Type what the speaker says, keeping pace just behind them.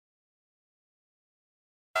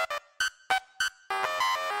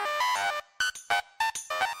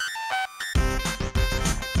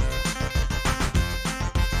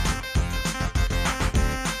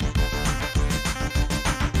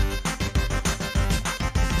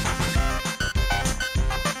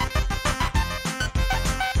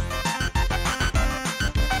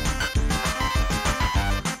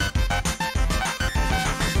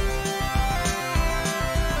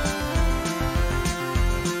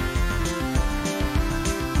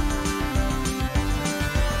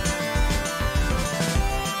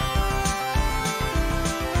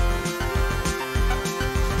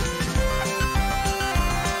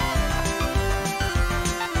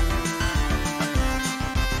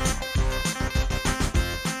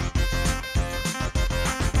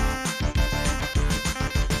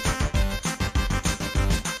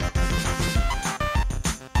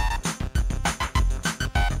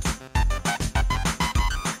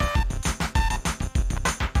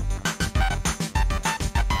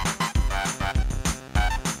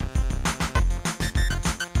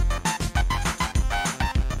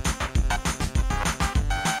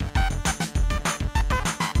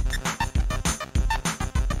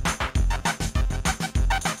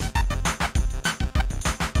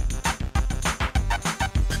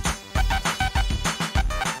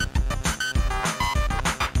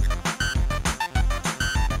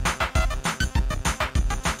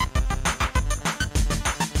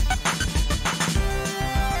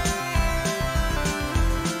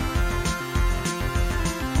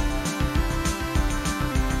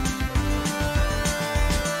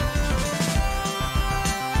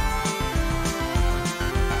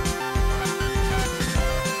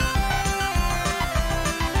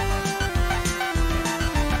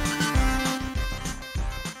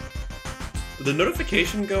Did the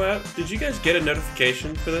notification go out? Did you guys get a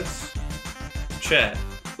notification for this? Chat,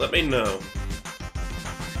 let me know.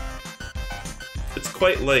 It's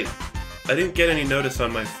quite late. I didn't get any notice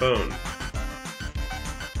on my phone.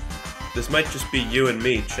 This might just be you and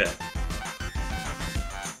me, chat.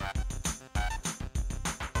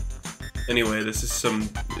 Anyway, this is some...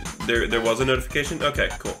 There was a notification? Okay,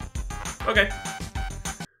 cool. Okay.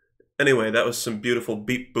 Anyway, that was some beautiful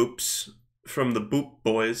beep boops from the Boop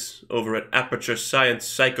Boys over at Aperture Science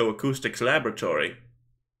Psychoacoustics Laboratory.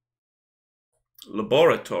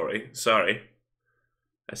 Sorry.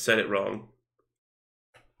 I said it wrong.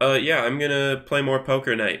 Yeah, I'm gonna play more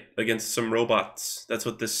Poker Night against some robots. That's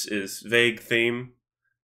what this is. Vague theme.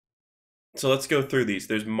 So let's go through these.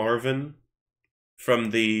 There's Marvin from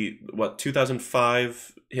the,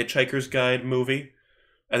 2005 Hitchhiker's Guide movie.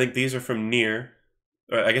 I think these are from Nier.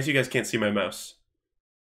 I guess you guys can't see my mouse.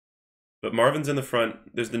 But Marvin's in the front.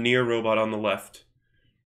 There's the Nier robot on the left.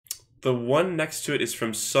 The one next to it is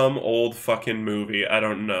from some old fucking movie. I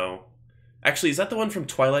don't know. Actually, is that the one from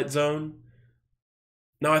Twilight Zone?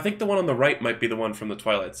 No, I think the one on the right might be the one from the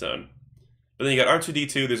Twilight Zone. But then you got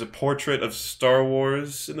R2-D2. There's a portrait of Star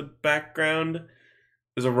Wars in the background.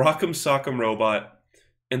 There's a Rock'em Sock'em robot.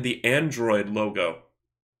 And the Android logo.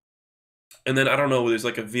 And then, I don't know, there's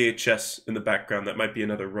like a VHS in the background. That might be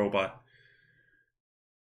another robot.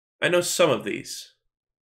 I know some of these.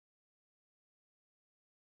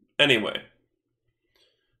 Anyway.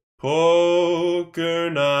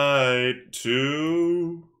 Poker Night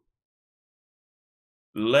 2.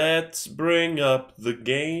 Let's bring up the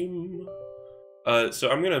game.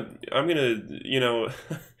 So I'm gonna, you know,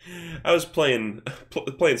 I was playing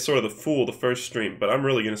sort of the fool the first stream, but I'm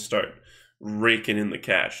really gonna start raking in the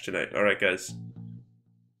cash tonight. All right, guys.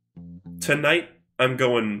 Tonight I'm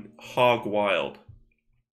going hog wild.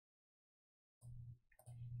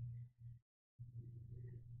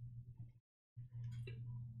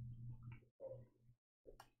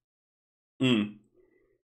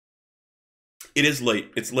 It is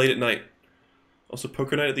late. It's late at night. Also,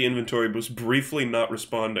 Poker Night at the inventory was briefly not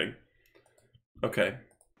responding. Okay.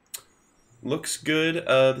 Looks good.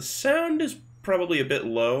 The sound is probably a bit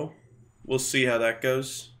low. We'll see how that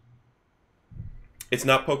goes. It's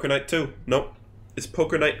not Poker Night 2. Nope. It's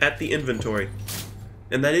Poker Night at the inventory.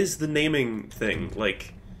 And that is the naming thing.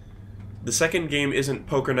 Like, the second game isn't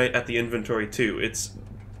Poker Night at the inventory 2. It's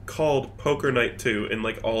called Poker Night 2 in,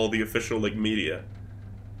 like, all the official, like, media.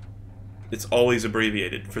 It's always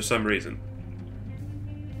abbreviated for some reason.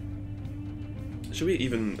 Should we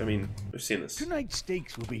even... I mean, we've seen this. Tonight's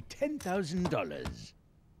stakes will be $10,000.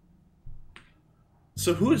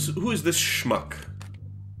 So who is this schmuck?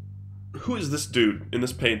 Who is this dude in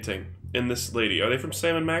this painting? And this lady? Are they from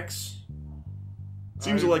Sam & Max?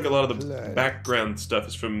 Seems like a lot of the background stuff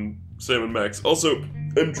is from Sam & Max. Also,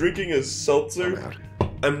 I'm drinking a seltzer.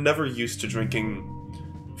 I'm never used to drinking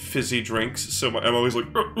fizzy drinks, so I'm always like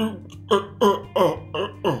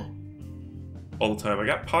all the time. I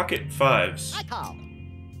got pocket fives. I call.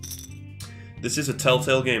 This is a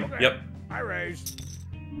Telltale game. Okay. Yep. I raised.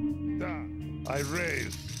 I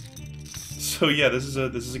raise. So yeah, this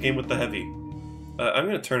is a game with the heavy. I'm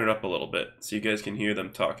gonna turn it up a little bit so you guys can hear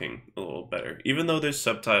them talking a little better. Even though there's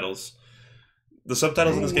subtitles, the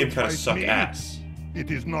subtitles in this game kind of suck ass. It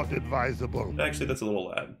is not advisable. Actually, that's a little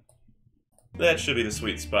loud. That should be the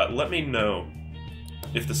sweet spot. Let me know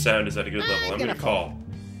if the sound is at a good level. I'm gonna call.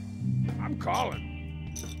 I'm calling.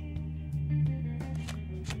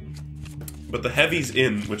 But the heavy's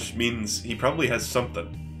in, which means he probably has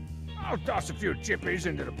something. I'll toss a few chippies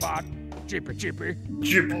into the pot. Chippy.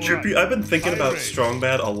 Chippy. I've been thinking about Strong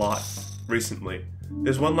Bad a lot recently.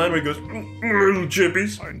 There's one line where he goes, little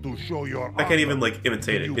chippies. Time to show your I can't even like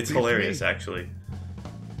imitate Will it. you It's please hilarious, me? actually.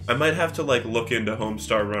 I might have to like look into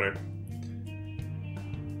Homestar Runner.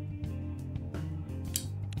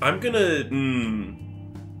 I'm gonna.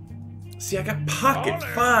 See, I got pocket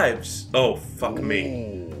fives. Oh fuck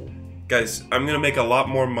me, guys! I'm gonna make a lot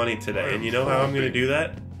more money today, and you know how I'm gonna do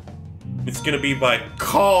that? It's gonna be by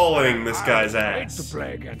calling this guy's Hate to ass.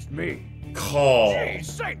 play against me. Call. Jeez,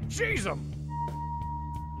 Saint jeez 'em.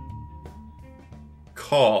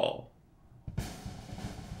 Call.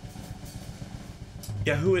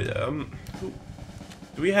 Yeah, who?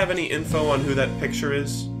 Do we have any info on who that picture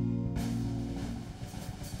is?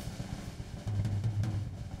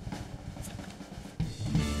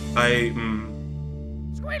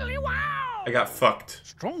 Squiddly wow! I got fucked.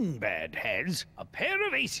 Strong Bad has a pair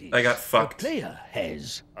of aces. I got fucked. The player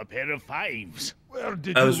has a pair of fives. Where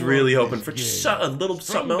did I you was really learn hoping this for game? just a little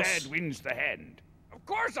Strong something else. Bad wins the hand. Of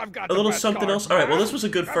course I've got A the little best something cards, else. All right. Well, man. this was a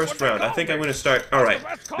good That's first what they round. I call think I'm me. going to start. All That's right.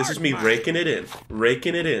 the best This is cards, me man. raking it in.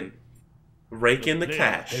 Raking it in. Raking the Player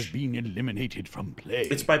has cash. been eliminated from play.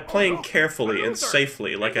 It's by playing no. carefully and Loser.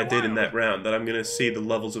 safely, like I did in that round, that I'm going to see the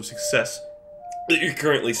levels of success that you're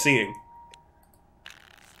currently seeing.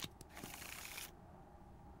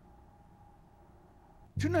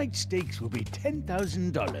 Tonight's stakes will be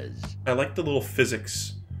 $10,000. I like the little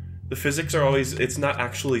physics. The physics are always, it's not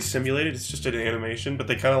actually simulated, it's just an animation, but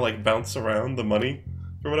they kind of like bounce around the money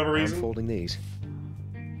for whatever I'm reason. folding these.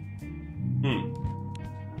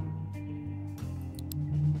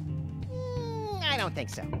 I don't think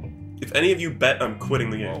so. If any of you bet, I'm quitting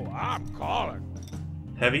the game. Oh, I'm calling.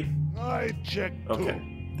 Heavy? I check too.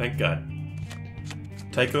 Okay, thank God.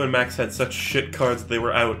 Tycho and Max had such shit cards that they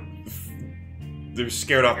were out. They were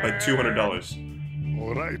scared off by $200.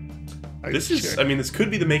 All right. This is, I mean, this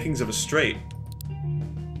could be the makings of a straight.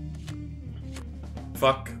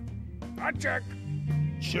 Fuck. I check.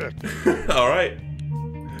 check. Alright.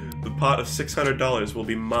 The pot of $600 will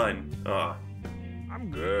be mine. Ah.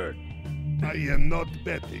 I'm good. I am not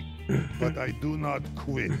betting, but I do not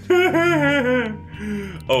quit.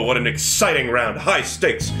 Oh, what an exciting round. High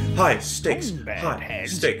stakes. High stakes. Strong Bad High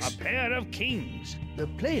has stakes. a pair of kings. The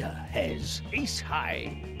player has ace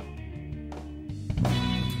high.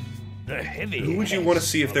 The heavy. Who would you has want to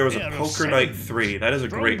see if there was a pair of Poker Night sevens. 3? That is a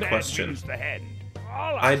Strong great Bad question. wins the hand.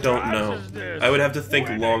 All I don't tries know. is this I would have to think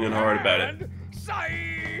winning long and hard about it. hand.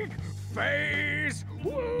 Psych! Face!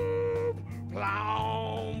 Whoop!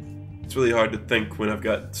 Plow! It's really hard to think when I've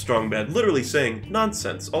got Strong Bad literally saying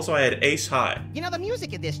nonsense. Also, I had ace high. You know, the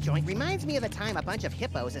music in this joint reminds me of the time a bunch of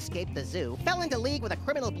hippos escaped the zoo, fell into league with a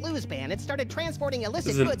criminal blues band, and started transporting illicit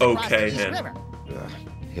This is an goods across okay the East hand. River. Ugh,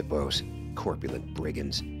 hippos. Corpulent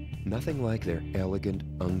brigands. Nothing like their elegant,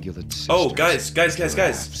 ungulate sisters. Oh, guys.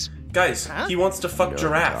 Giraffes. Guys, Huh? he wants to fuck You know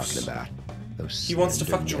what I'm giraffes. talking about. Those He wants to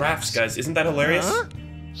slender fuck giraffes, necks. guys. Isn't that hilarious? Huh?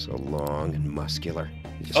 So long and muscular.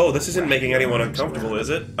 You just Oh, this isn't wrap making your anyone arms uncomfortable, around is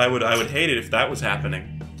it? I would hate it if that was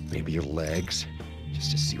happening. Maybe your legs,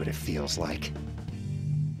 just to see what it feels like.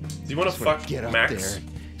 Do you want to Just wanna fuck get up Max? there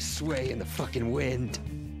and sway in the fucking wind.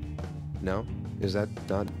 No? Is that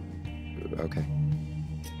not... Okay.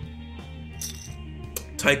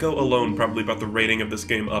 Tycho alone probably brought the rating of this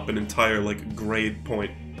game up an entire, like, grade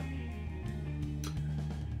point.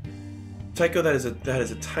 Tycho, that is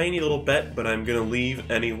a tiny little bet, but I'm gonna leave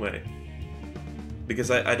anyway. Because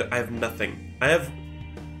I have nothing. I have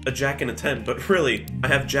a jack and a 10, but really, I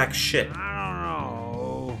have jack shit. I don't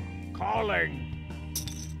know. Calling.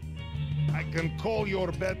 I can call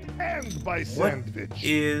your bet and buy What sandwich.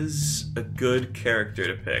 is a good character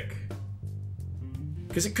to pick?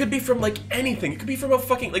 Because it could be from, like, anything. It could be from a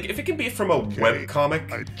fucking, like, if it can be from a Okay,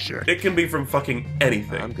 webcomic, I check. it can be from fucking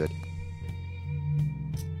anything. I'm good.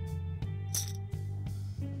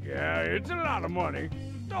 Yeah, it's a lot of money.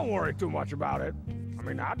 Don't worry too much about it. I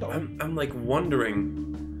mean, I don't. I'm like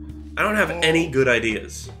wondering, I don't have any good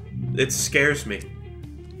ideas. It scares me.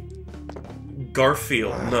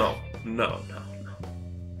 Garfield. No.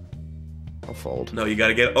 I'll fold. No, you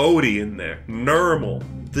gotta get Odie in there. Normal.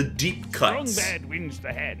 The deep cuts. Strong bad wins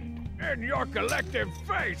the hand. In your collective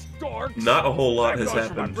face, dorks! Not a whole lot That has goes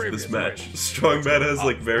for my happened previous this match. wins. Strong Bad has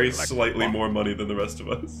like very Like slightly fuck. more money than the rest of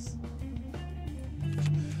us.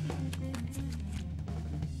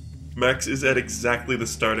 Max is at exactly the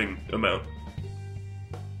starting amount.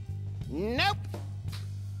 Nope.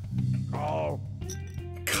 Oh,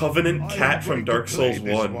 Covenant I am Cat from going to Dark play Souls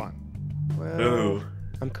this 1. one. Well, Ooh.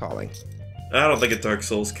 I'm calling. I don't think a Dark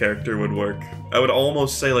Souls character would work. I would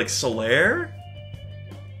almost say like Solaire?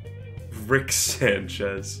 Rick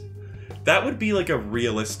Sanchez. That would be like a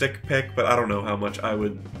realistic pick, but I don't know how much I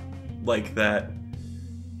would like that.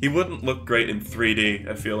 He wouldn't look great in 3D,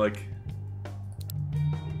 I feel like.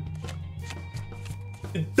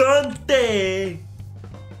 Dante!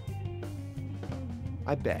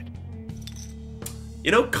 I bet.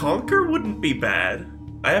 You know, Conker wouldn't be bad.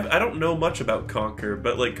 I don't know much about Conker,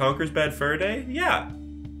 but like Conker's Bad Fur Day? Yeah.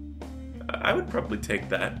 I would probably take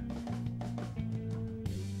that.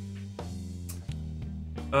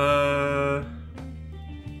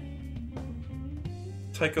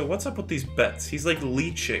 Tycho, what's up with these bets? He's like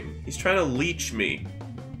leeching. He's trying to leech me.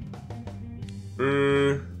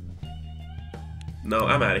 No,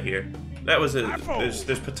 I'm out of here. That was it.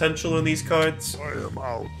 There's potential in these cards, I am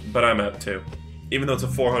out. but I'm out too. Even though it's a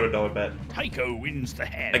 $400 bet. Tycho wins the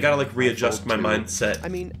hand. I gotta like readjust my Fold two. mindset I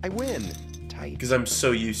mean, I win. Tight. because I'm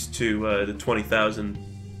so used to the 20,000.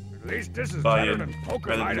 At least this is Buy better in, than Poker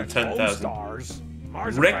rather Night than at 10,000. Lone Stars.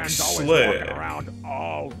 Rick Marzipan's always Slayer. walking around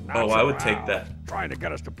all Oh, I would take natural, that. Trying to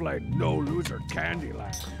get us to play No Loser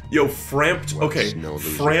Candyland. Yo, Framped. Okay, What's no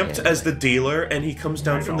loser Framped anyway? as the dealer, and he comes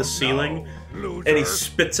down I from the don't ceiling, know, and he loser.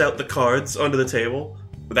 spits out the cards onto the table.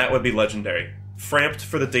 That would be legendary. Framped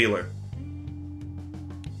for the dealer.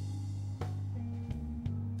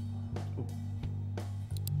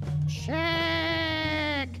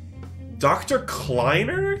 Check. Dr.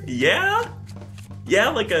 Kleiner? Yeah? Yeah,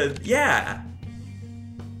 like a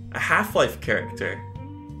Half-Life character.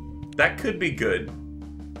 That could be good.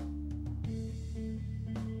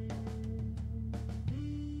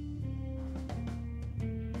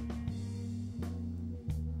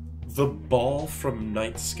 The Ball from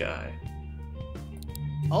Night Sky.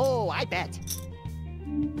 Oh, I bet.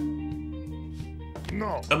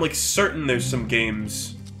 No. I'm like certain there's some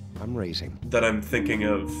games I'm raising. that I'm thinking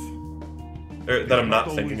of, or that I'm not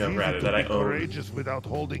always thinking of easy rather, to that I be own. courageous without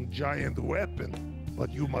holding giant weapon, but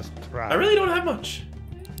you must try. I really don't have much.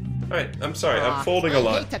 Alright, I'm sorry, I'm folding a I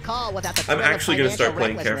lot. hate to call without the I'm thrill of actually gonna start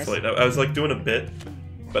financial playing recklessness. carefully. I was like doing a bit,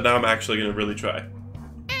 but now I'm actually gonna really try.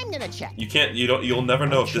 I'm gonna check. You'll never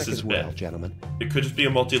know if this Check is as a well, bit. gentlemen. It could just be a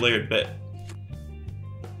multi-layered bit.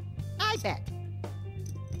 I bet.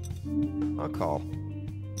 I'll call.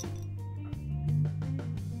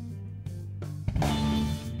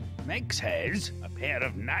 Max has a pair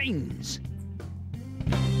of 9s.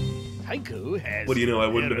 Tycho has. What do you know, I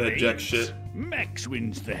wouldn't a pair have of had jack 8s. shit. Max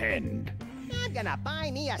wins the hand. I'm gonna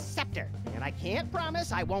buy me a scepter, and I can't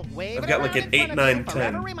promise I won't wave I've it got around like an in 8, front 9, of you,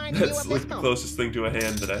 forever 10. reminding you That's of like this the moment. closest thing to a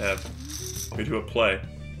hand that I have. Or to a play.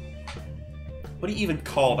 What do you even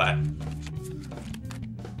call that?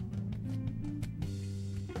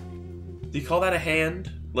 Do you call that a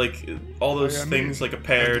hand? Like all those I am things, in like a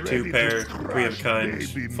pair, and two ready pair, to three of crush,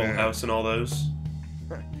 kinds, baby full man. house, and all those.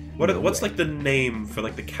 What's like the name for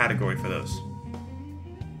like the category for those?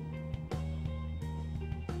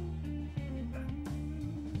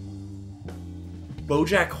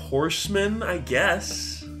 BoJack Horseman, I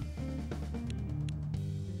guess.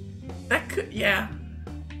 That could, yeah.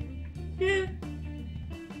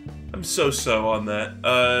 I'm so on that.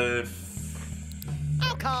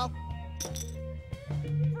 I'll call.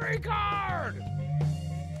 Free card!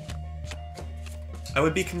 I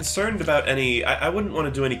would be concerned about any. I wouldn't want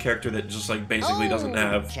to do any character that just like basically doesn't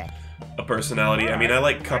have Check. a personality. I mean, I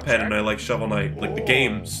like Cuphead and I like Shovel Knight. Like the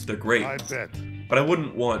games, they're great. I bet. But I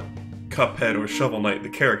wouldn't want Cuphead or Shovel Knight, the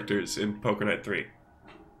characters in Poker Knight 3.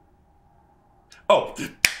 Oh,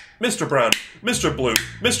 Mr. Brown, Mr. Blue,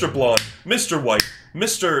 Mr. Blonde, Mr. White,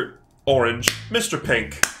 Mr. Orange, Mr.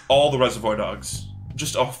 Pink, all the Reservoir Dogs.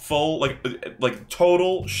 Just a full, like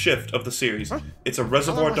total shift of the series. It's a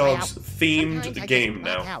Reservoir How long was I Dogs out? themed Sometimes I game just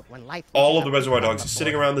black now. out when life All reaches of the up Reservoir to Dogs the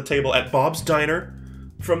sitting floor. around the table at Bob's Diner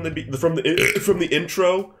from the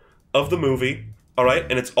intro of the movie. All right,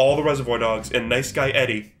 and it's all the Reservoir Dogs and Nice Guy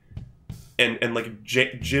Eddie and like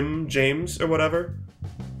Jim James or whatever.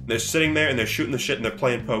 They're sitting there and they're shooting the shit and they're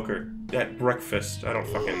playing poker at breakfast. I don't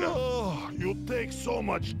fucking know. Oh, You take so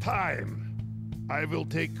much time. I will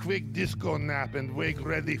take quick disco nap and wake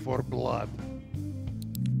ready for blood.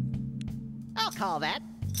 I'll call that.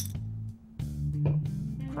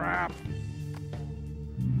 Crap.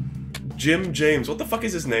 Jim James. What the fuck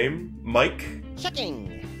is his name? Mike? Checking.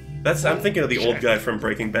 I'm thinking of the old guy from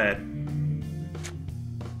Breaking Bad.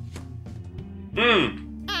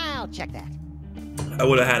 I'll check that. I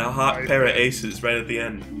would have had a hot pair of aces right at the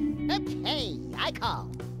end. Okay, I call.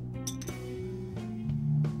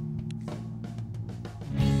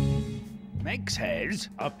 Megs has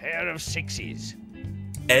a pair of sixes.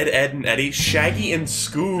 Ed, and Eddie. Shaggy and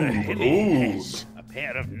Scoob. Ooh. Has a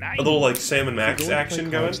pair of A nines. little like Sam and Max If you're going to action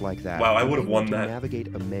play going. cards like that, Wow, I you would have may won need to that.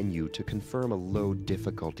 Navigate a menu to confirm a low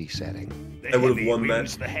difficulty setting. The I would have heavy won that.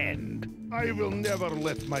 wins the hand. I will never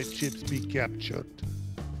let my chips be captured.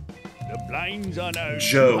 The blinds are now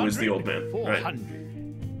Joe is the 200, old man, right. 400.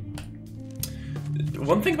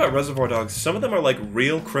 One thing about Reservoir Dogs, some of them are like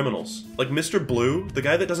real criminals. Like Mr. Blue, the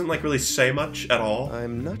guy that doesn't like really say much at all.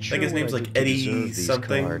 I'm not sure. his what name's I like did to Eddie deserve these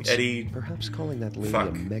something, cards. Eddie- Perhaps calling that lady Fuck.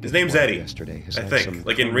 a mega His name's twat Eddie. yesterday has I had think. some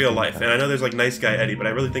Like in real common life. And I know impact. there's like nice guy Eddie, but I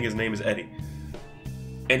really think his name is Eddie.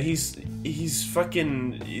 And he's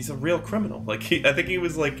a real criminal. Like I think he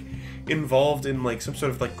was like involved in like some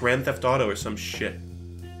sort of like Grand Theft Auto or some shit.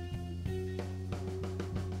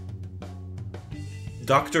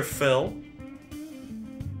 Dr. Phil.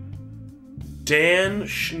 Dan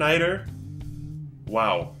Schneider.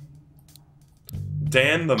 Wow.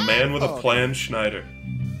 Dan the man with a plan Schneider.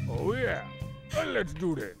 Oh yeah. Well, let's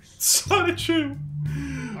do this. Sonichu.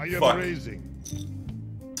 I am Fuck. raising.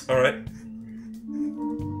 Alright.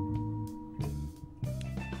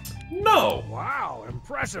 No! Wow,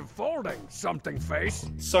 impressive folding, something face.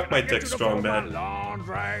 Suck my Get dick, you to strong fold my man.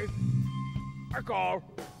 laundry. I call.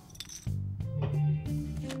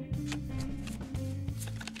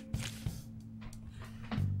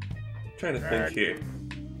 Trying to think here.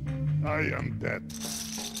 I am dead.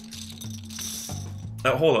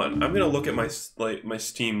 Now hold on, I'm gonna look at my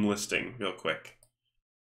Steam listing real quick.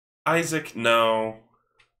 Isaac, no.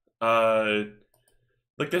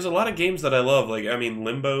 Like there's a lot of games that I love. Like I mean,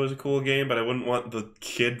 Limbo is a cool game, but I wouldn't want the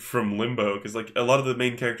kid from Limbo because like a lot of the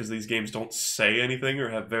main characters of these games don't say anything or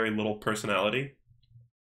have very little personality.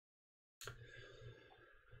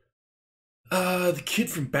 The kid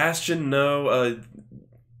from Bastion, no.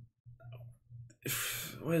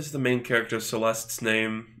 What is the main character of Celeste's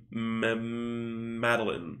name?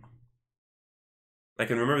 Madeline. I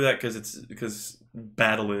can remember that because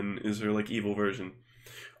Badeline is her like evil version.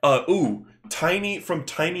 Ooh, Tiny from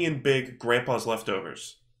Tiny and Big Grandpa's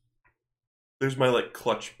Leftovers. There's my like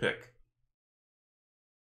clutch pick.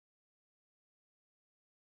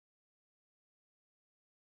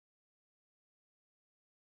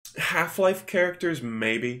 Half-Life characters,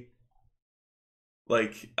 maybe.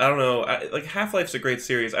 Like, I don't know. Like, Half-Life's a great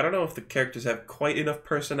series. I don't know if the characters have quite enough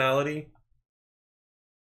personality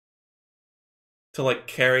to, like,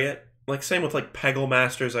 carry it. Like, same with, like, Peggle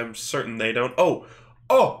Masters. I'm certain they don't. Oh!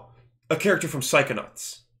 A character from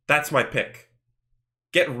Psychonauts. That's my pick.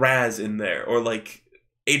 Get Raz in there. Or, like,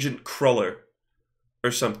 Agent Cruller.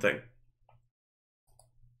 Or something.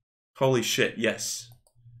 Holy shit, yes.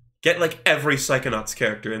 Get, like, every Psychonauts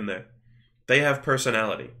character in there. They have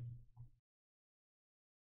personality.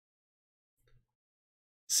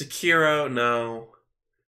 Sekiro, no.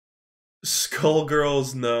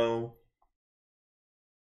 Skullgirls, no.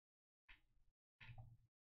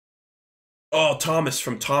 Oh, Thomas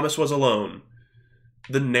from Thomas Was Alone.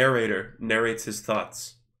 The narrator narrates his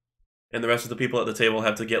thoughts. And the rest of the people at the table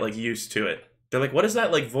have to get, like, used to it. They're like, what is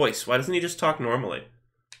that, like, voice? Why doesn't he just talk normally?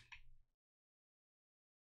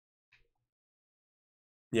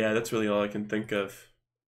 Yeah, that's really all I can think of.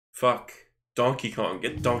 Fuck. Donkey Kong.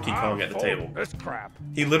 Get Donkey Kong at the Fold table. This crap.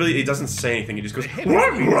 He doesn't say anything. He just goes, The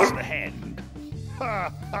heavy wins the hand.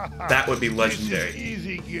 that would be This legendary. is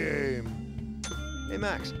easy game. Hey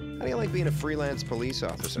Max, how do you like being a freelance police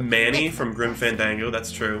officer? Manny from Grim Fandango, that's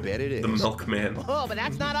true. Bet it The is. Milkman. Oh, but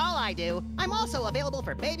that's not all I do. I'm also available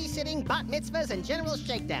for babysitting, bat mitzvahs, and general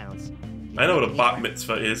shakedowns. I know what a bat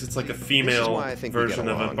mitzvah is. It's like a This is female why I think we get version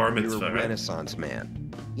of a along. bar You're a mitzvah, right? Renaissance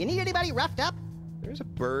man. You need anybody roughed up? There's a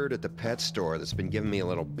bird at the pet store that's been giving me a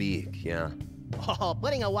little beak, yeah. Oh,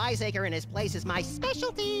 putting a wiseacre in his place is my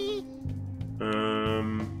specialty.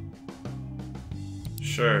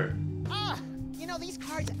 Sure. Ah, you know, these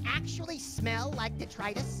cards actually smell like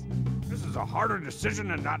detritus. This is a harder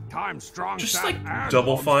decision and not time strong. Just, Sat like, and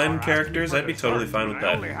Double Lone Fine Star asked characters, me for I'd be totally dessert, fine with and I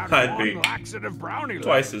that. only had I'd one be laxative brownie left.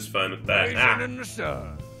 Twice as fine with that. Raisin in the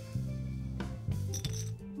sun.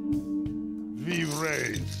 We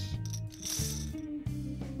raise.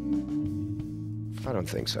 I don't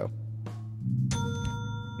think so.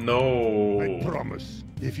 No. I promise.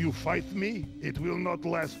 If you fight me, it will not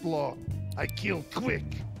last long. I kill quick,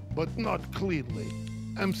 but not cleanly.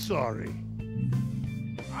 I'm sorry.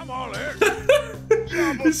 I'm all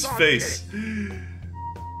in. His face.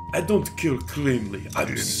 I don't kill cleanly.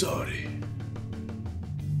 I'm sorry.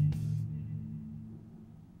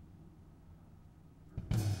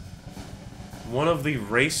 One of the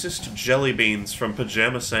racist jelly beans from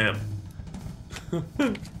Pajama Sam.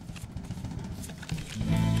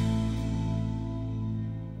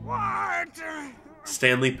 What?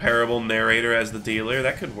 Stanley Parable narrator as the dealer.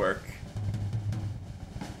 That could work.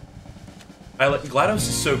 I like GLaDOS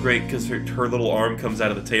is so great because her little arm comes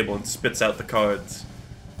out of the table and spits out the cards.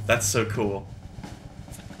 That's so cool.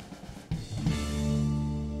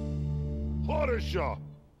 Horror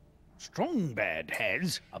Strongbad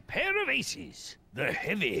has a pair of aces. The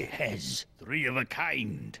heavy has three of a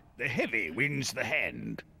kind. The heavy wins the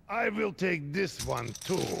hand. I will take this one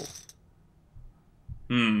too.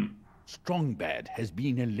 Strongbad has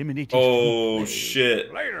been eliminated. Oh from play.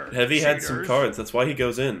 shit. Later, Heavy had some cheaters. cards, that's why he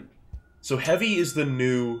goes in. So Heavy is the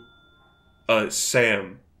new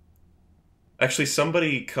Sam. Actually,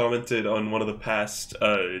 somebody commented on one of the past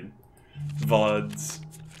VODs.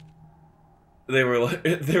 They were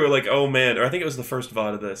like, oh man, or I think it was the first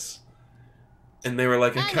VOD of this. And they were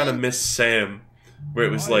like, I kind of miss Sam. Where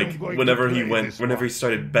it was I am like, going to whenever he play went, this whenever he one.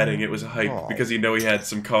 started betting, it was a hype Aw. because he know he had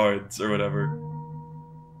some cards or whatever.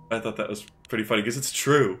 I thought that was pretty funny because it's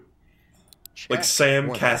true. Like Check. Sam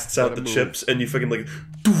What a- casts what out a the move. chips and you fucking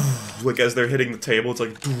like as they're hitting the table, it's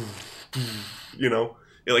like, you know,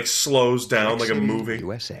 it like slows down like a City, movie.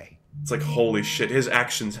 USA. It's like, holy shit, his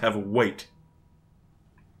actions have weight.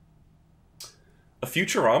 A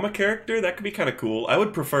Futurama character? That could be kind of cool. I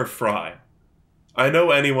would prefer Fry. I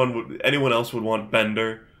know anyone else would want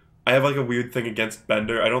Bender. I have like a weird thing against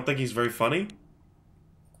Bender. I don't think he's very funny.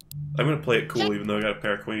 I'm gonna play it cool even though I got a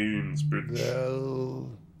pair of queens, bitch. Well,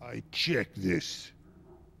 I check this.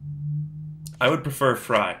 I would prefer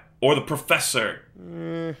Fry. Or the Professor.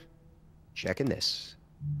 Checking this.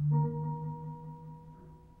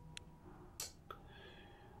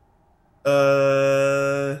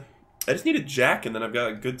 I just need a jack and then I've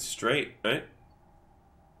got a good straight, right?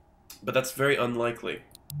 But that's very unlikely.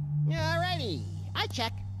 Alrighty, I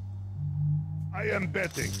check. I am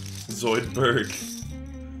betting. Zoidberg.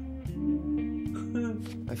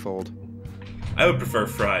 I fold. I would prefer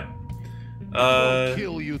Fry. I'll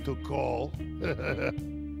kill you to call.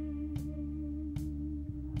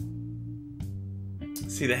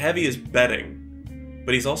 See, the Heavy is betting,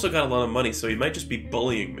 but he's also got a lot of money, so he might just be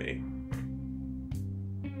bullying me.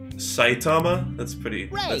 Saitama? That's pretty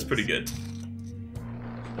good.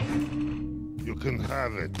 You can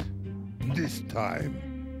have it. This time.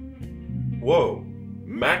 Whoa.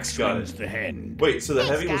 Max got wins it. the hand. Wait, so the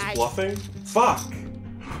Thanks, Heavy was guys. bluffing? Fuck.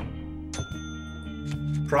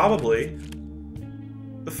 Probably.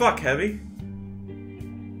 The fuck, Heavy?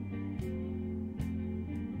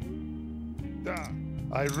 Da.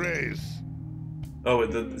 I raise. Oh,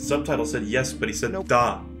 the subtitle said yes, but he said Nope.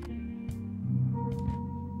 da.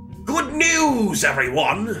 Good news,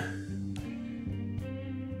 everyone!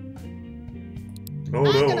 Oh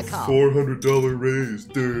I'm no, gonna call. $400 raise,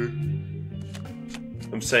 dude.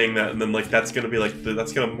 I'm saying that, and then like that's gonna be like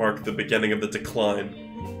that's gonna mark the beginning of the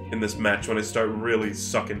decline in this match when I start really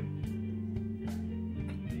sucking.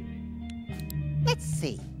 Let's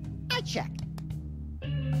see. I check.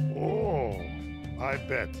 Oh, I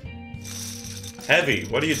bet. Heavy,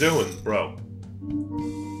 what are you doing, bro?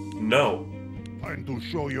 No. Time to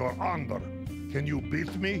show your honor. Can you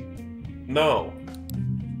beat me? No.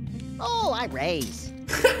 Oh, I raise.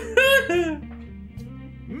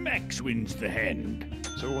 Max wins the hand.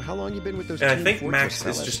 So how long you been with those And I Team think Fortress Max is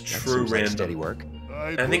fellas? just That true seems like random. steady work.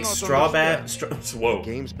 I do think not Strawbat. understand. Whoa.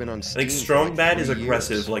 Game's been on I Steam. think for like Strongbad is 3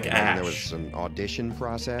 aggressive years, like and then There Ash. was an audition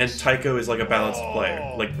process. And Tycho is like a balanced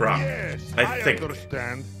player, like Brock. Yes, I think.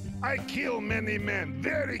 understand. I kill many men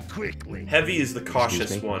very quickly. Heavy is the cautious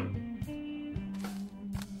Excuse me? one.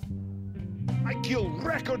 I kill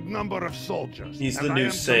record number of soldiers. He's the and new I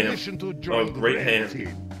am Sam. commissioned to join Oh, great the red hand.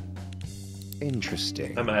 team.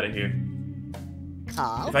 Interesting. I'm out of here.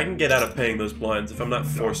 Call. If I can get out of paying those blinds, if I'm not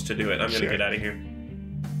forced to do it, I'm gonna Check. get out of here.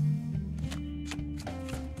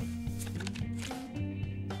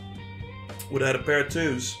 Would have had a pair of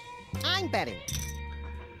twos. I'm betting.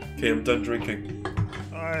 Okay, I'm done drinking.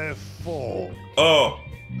 I fall. Oh!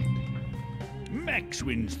 Max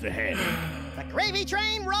wins the hand. The gravy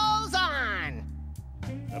train rolls on.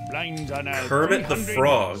 The blinds are now Kermit the 300,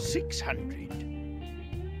 Frog. 600.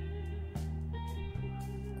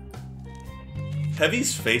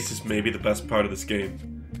 Heavy's face is maybe the best part of this game.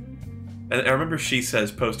 And I remember She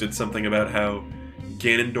Says posted something about how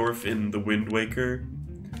Ganondorf in The Wind Waker,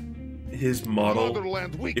 his model,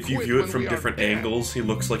 Motherland, we if you quit view it when from we are different dead. angles, he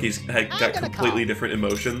looks like he's got gonna completely call. different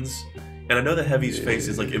emotions. And I know that Heavy's face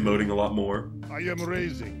is like emoting a lot more, I am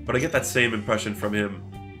raising. but I get that same impression from him.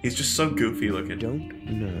 He's just so goofy looking. Don't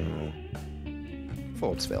know.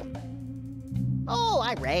 Foldsville. Oh,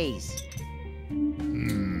 I raise.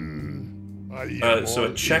 I am So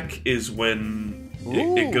all a check is when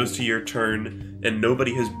it goes to your turn and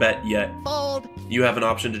nobody has bet yet. Fold. You have an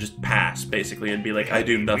option to just pass, basically, and be like, I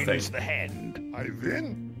do nothing. Wins the hand. in. I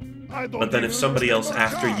win. I don't But then if even somebody else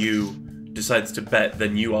remember after cards. you decides to bet,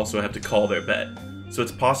 then you also have to call their bet. So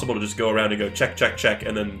it's possible to just go around and go check, check, check,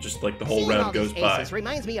 and then just like the whole Seeing all round goes these by. aces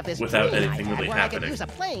reminds me of this without dream anything I had really where I happening. could use a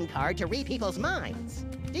playing card to read people's minds.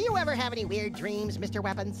 Do you ever have any weird dreams, Mr.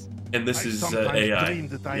 Weapons? And this I is sometimes AI. dream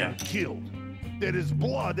that I Yeah. am killed. There is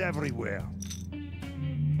blood everywhere.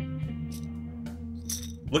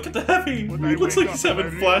 Look at the Heavy! When He I looks wake like he's up,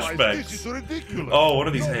 having I realize This is flashbacks. ridiculous. Oh, what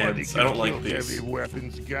are these Nobody hands? can I don't like kill these. Heavy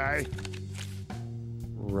weapons guy.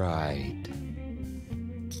 Right.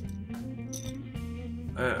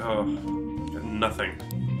 Oh, got nothing.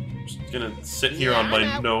 Just gonna sit here Yeah, on my I'm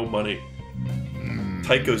out. no money.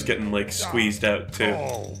 Tycho's getting like squeezed out too.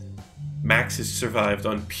 Oh, Max has survived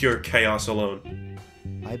on pure chaos alone.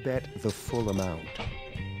 I bet the full amount.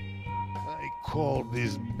 I call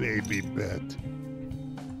this baby bet.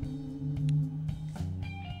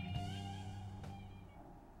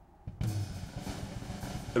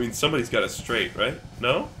 I mean, somebody's got it straight, right?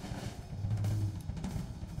 No?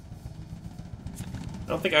 I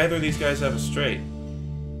don't think either of these guys have a straight.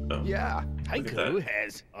 Oh. Yeah. Look at Tycho that.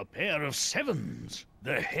 has a pair of sevens.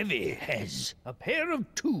 The Heavy has a pair of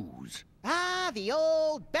twos. Ah, the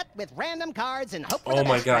old bet with random cards and hope for Oh the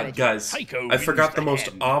my best god, strategy. guys. Tycho I forgot wins the the most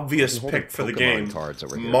hand. obvious I'm holding pick for the Pokemon game. cards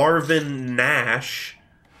over here. Marvin Nash,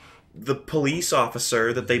 the police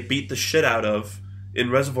officer that they beat the shit out of in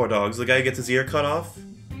Reservoir Dogs. The guy who gets his ear cut off.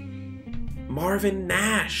 Marvin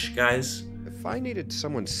Nash, guys. If I needed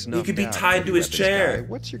someone snuffed He could be out tied as to a his weapons chair. guy,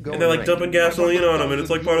 what's your going And they're like rate? dumping gasoline on him, and it's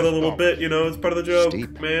like part of the little bit, you know? It's part of the joke,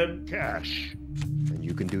 Steep. man. Cash. And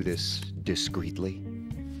you can do this discreetly.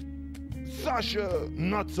 Sasha,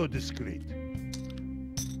 not so discreet.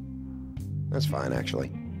 That's fine, actually.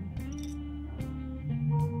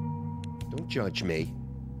 Don't judge me.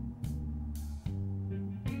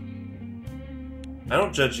 I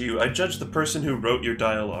don't judge you. I judge the person who wrote your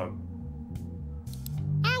dialogue.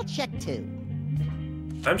 I'll check too.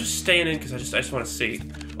 I'm just staying in because I just want to see.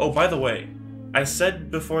 Oh, by the way, I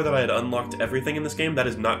said before that I had unlocked everything in this game. That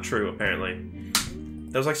is not true, apparently.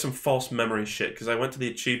 That was like some false memory shit, because I went to the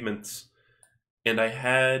achievements, and I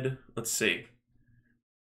had... Let's see.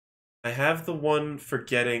 I have the one for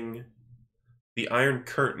getting the Iron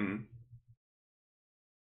Curtain.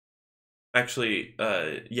 Actually,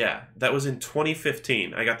 yeah, that was in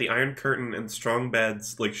 2015. I got the Iron Curtain and Strong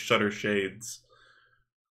Bad's, like, Shutter Shades,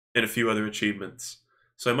 and a few other achievements.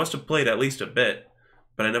 So I must have played at least a bit,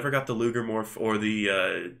 but I never got the Lugermorph or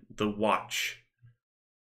the watch.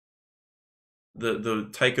 The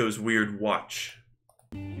Tycho's weird watch.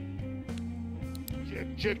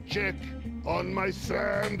 Check, check, check. On my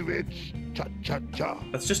sandwich. Cha, cha, cha.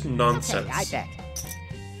 That's just Okay, nonsense. I bet.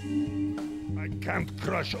 I can't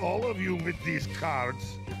crush all of you with these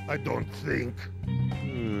cards. I don't think.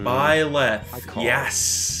 Byleth. I call.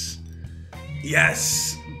 Yes.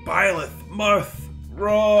 Yes. Byleth. Marth.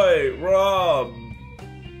 Roy. Rob.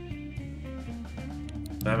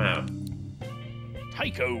 I'm out.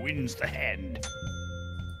 Tycho wins the hand.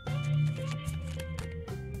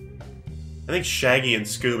 I think Shaggy and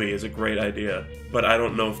Scooby is a great idea, but I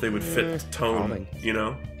don't know if they would fit the tone, calming. you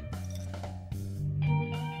know?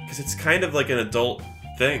 Because it's kind of like an adult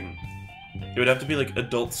thing. It would have to be like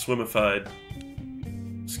Adult Swimified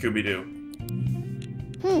Scooby-Doo.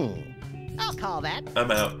 I'll call that.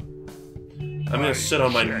 I'm out. I'm gonna sit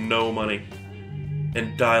on my no money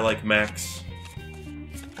and die like Max.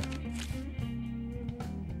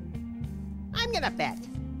 I'm gonna bet.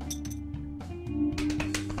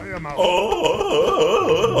 I am out.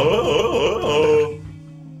 Oh!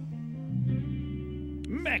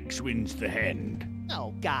 Max wins the hand.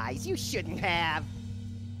 Oh, guys, you shouldn't have.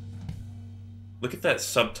 Look at that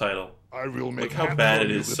subtitle. I will make Look how hands bad on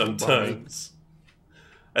it you, is little sometimes.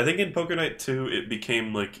 I think in Poker Night 2 it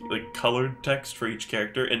became like colored text for each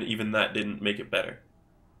character, and even that didn't make it better.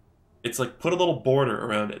 It's like put a little border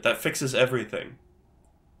around it. That fixes everything.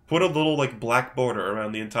 Put a little like black border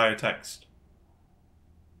around the entire text.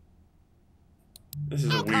 This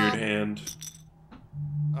is a weird hand.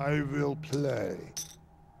 I will play.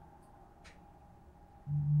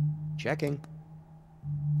 Checking.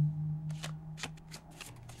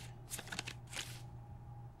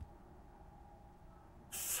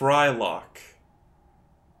 Frylock.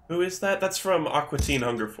 Who is that? That's from Aqua Teen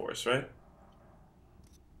Hunger Force, right?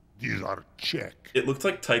 These are check. It looked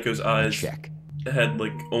like Tycho's eyes Check. had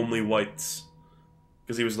like only whites.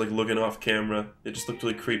 Because he was like looking off camera. It just looked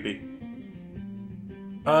really creepy.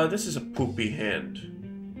 This is a poopy hand.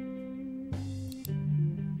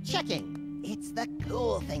 Checking. It's the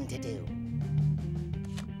cool thing to do.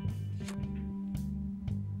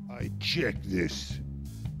 I check this.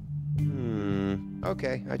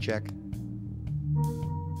 Okay, I check.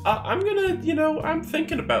 I'm gonna, you know, I'm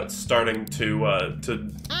thinking about starting to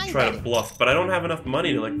I'm try to ready. bluff, but I don't have enough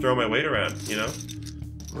money to like throw my weight around, you know?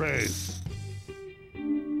 Raise.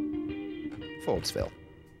 Foldsville.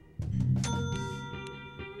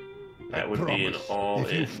 That would be an Promise. all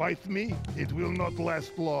If you in. fight me, it will not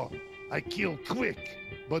last long. I kill quick,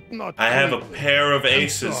 but not I have a quickly. pair of I'm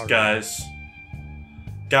aces, sorry. guys.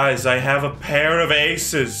 Guys, I have a pair of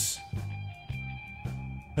aces.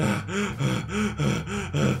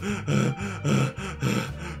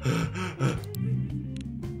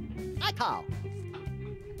 I call.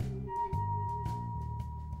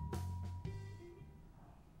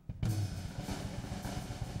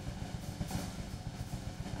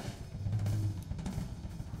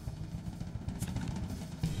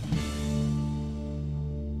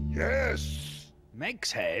 Yes.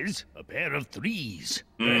 Max has a pair of threes.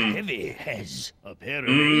 The heavy has a pair of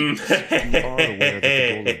Mm. eights. You are aware that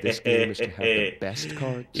the goal of this game is to have the best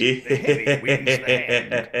cards? heavy wins the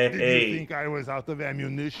hand. Did you think I was out of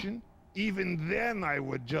ammunition? Even then, I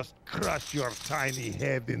would just crush your tiny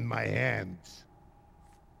head in my hands.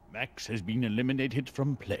 Max has been eliminated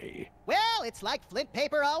from play. Well, it's like Flint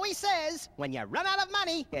Paper always says. When you run out of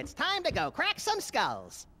money, it's time to go crack some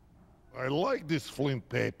skulls. I like this flint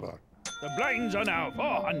paper. The blinds are now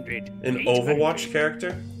 400. An 800. Overwatch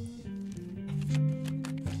character?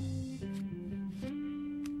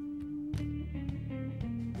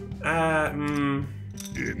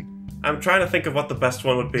 In. I'm trying to think of what the best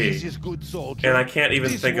one would This be. is good soldier. And I can't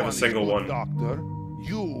even This think of a one is single good one. Doctor,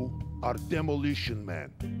 you are Demolition Man.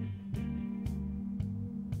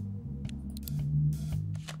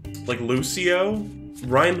 Like Lucio?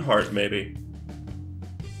 Reinhardt, maybe.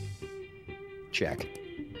 Check.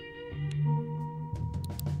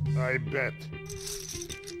 I bet.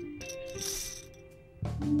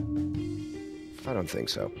 I don't think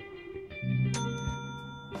so.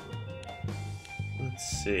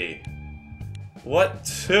 Let's see. What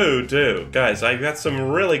to do? Guys, I got some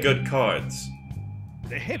really good cards.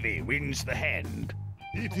 The heavy wins the hand.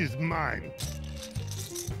 It is mine.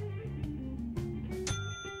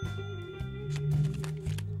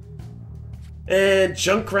 And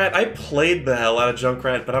Junkrat, I played the hell out of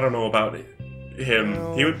Junkrat, but I don't know about him.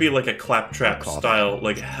 Well, He would be like a Claptrap I'll call style,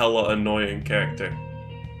 like hella annoying character.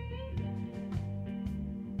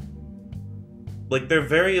 Like, they're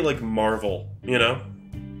very, like, Marvel, you know?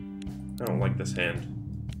 I don't like this hand.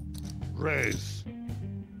 Raise.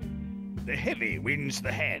 The heavy wins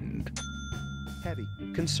the hand. Heavy.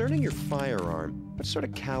 Concerning your firearm, what sort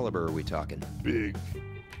of caliber are we talking? Big.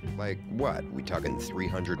 Like what? We talking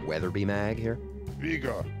 300 Weatherby mag here?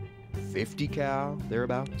 Bigger. 50 cal,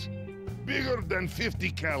 thereabouts? Bigger than 50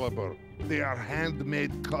 caliber. They are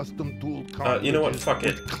handmade custom tool cartridges. You know what? Fuck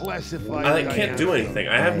it. with classified I can't do diameter. anything.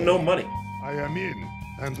 I have no money. I am in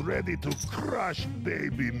and ready to crush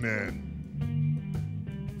baby men.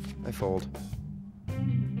 I fold.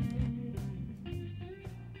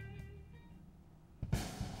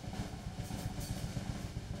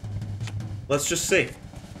 Let's just see.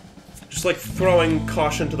 Just like throwing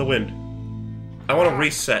caution to the wind. I want to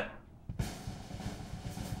reset.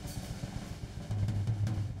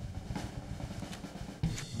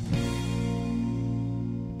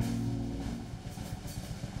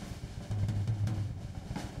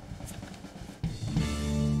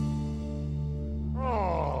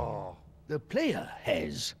 Oh, The player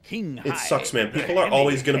has king high. It sucks, man. The People are heavy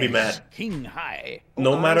always gonna be has mad. King high.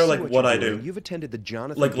 No matter see like what you're I doing. do. You've attended the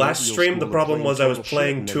Jonathan Like last Gabriel stream, the School of problem Playing was I was Total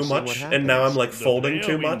playing Shit and too then see what much, and now I'm happens. like The folding player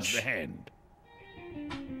too wins much. the hand.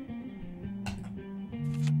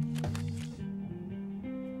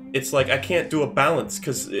 It's like I can't do a balance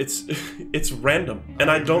because it's it's random,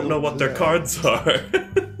 and I don't know what their play. cards are.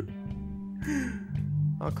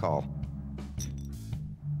 I'll call.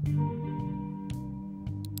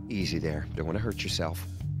 Easy there. Don't want to hurt yourself.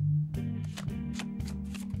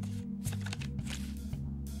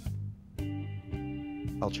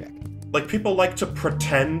 I'll check. Like, people like to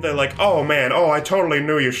pretend. They're like, oh man, oh, I totally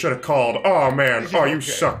knew you should have called. Oh man, oh, you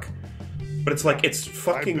suck. But it's like, it's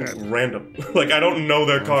fucking random. Like, I don't know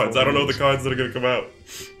their cards. I don't know the cards that are gonna come out.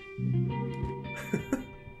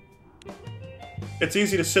 It's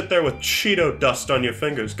easy to sit there with Cheeto dust on your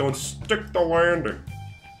fingers, going, stick the landing.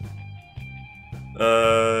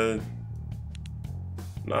 No,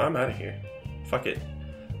 I'm out of here. Fuck it.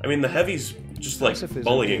 I mean, the heavy's just like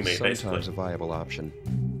bullying me, basically. Sometimes a viable option.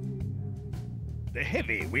 The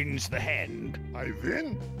heavy wins the hand. I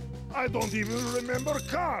win? I don't even remember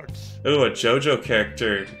cards. Ooh, a JoJo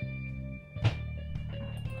character.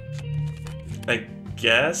 I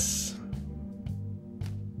guess?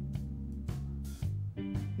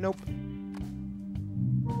 Nope.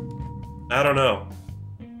 I don't know.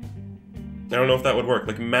 I don't know if that would work.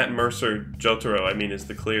 Like, Matt Mercer Jotaro, I mean, is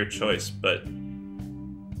the clear choice, but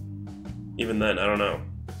even then, I don't know.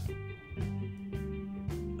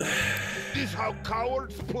 This how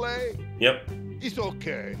cowards play? Yep. It's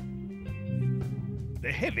okay.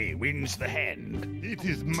 The heavy wins the hand. It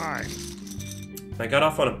is mine. I got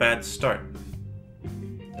off on a bad start.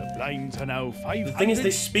 The blinds are now 500. The thing is, they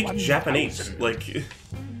speak 1,000. Japanese. Like,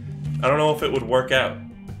 I don't know if it would work out.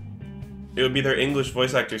 It would be their English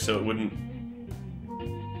voice actor, so it wouldn't...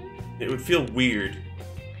 It would feel weird.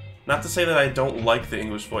 Not to say that I don't like the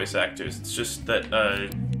English voice actors, it's just that, I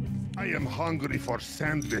am hungry for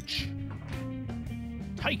sandwich.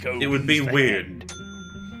 Tycho it would be wins the weird. hand.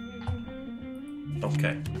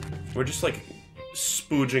 Okay. We're just, like,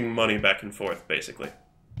 spooging money back and forth, basically.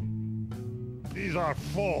 These are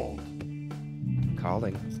full.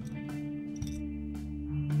 Calling.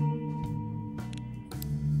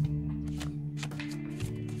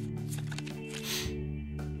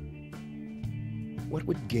 What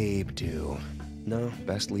would Gabe do? No,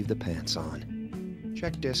 best leave the pants on.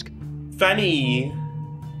 Check disc. Fanny!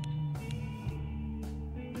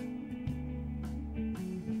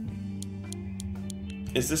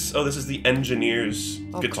 Is this... Oh, this is the Engineer's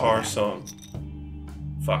I'll guitar call. song.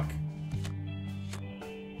 Fuck.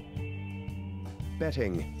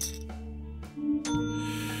 Betting.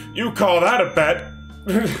 You call that a bet?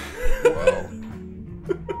 Whoa.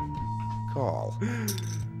 Call.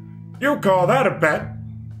 You call that a bet?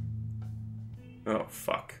 Oh,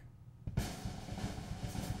 fuck.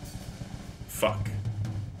 Fuck.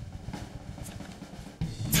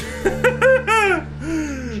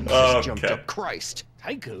 Just jumped up. Christ.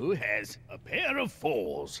 Tycho has a pair of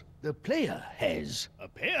fours. The player has a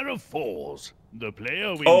pair of fours. The player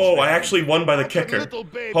wins. Oh, the I hand. actually won by the Watch a kicker. little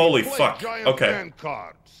baby Holy play fuck. giant Okay. man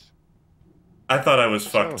cards. I thought I was So,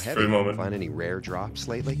 fucked Heavy, for a moment. find any rare drops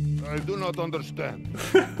lately? I do not understand.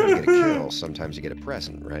 When you get a kill, sometimes you get a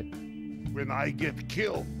present, right? When I get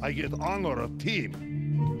killed, I get honor of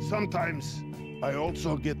team. Sometimes I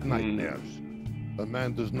also get nightmares. A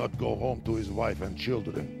man does not go home to his wife and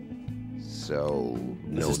children. So,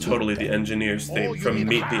 This no is totally the loot then. Engineer's theme Oh, you from mean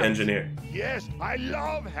Meet the hats? Engineer. Yes, I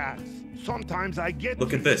love hats. Sometimes I get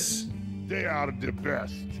Look at this. They are the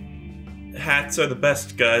best. Hats are the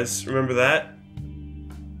best, guys. Remember that?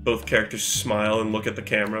 Both characters smile and look at the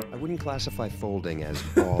camera. I wouldn't classify folding as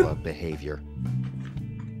baller behavior.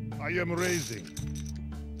 I am raising.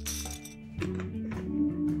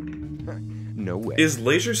 No way. Is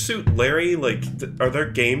Leisure Suit Larry, like, are there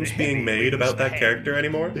games being made about that character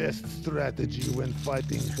anymore? Best strategy when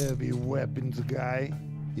fighting heavy weapons guy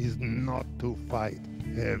is not to fight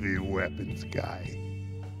heavy weapons guy.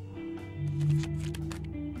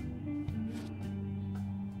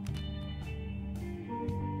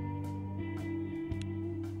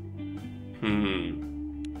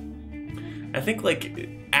 I think, like,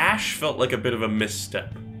 Ash felt like a bit of a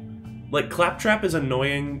misstep. Like, Claptrap is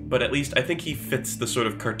annoying, but at least I think he fits the sort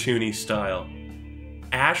of cartoony style.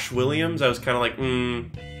 Ash Williams, I was kind of like,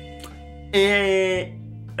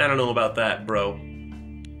 I don't know about that, bro.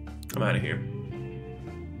 I'm out of here.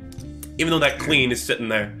 Even though that Queen is sitting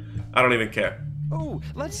there, I don't even care. Oh,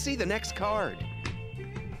 let's see the next card.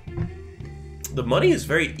 The money is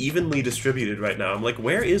very evenly distributed right now. I'm like,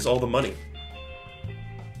 where is all the money?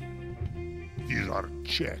 These are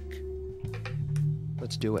check.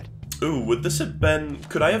 Let's do it. Ooh, would this have been...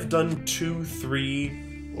 Could I have done 2,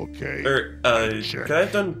 3... Okay. Or, Check. could I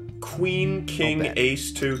have done Queen, King, bet.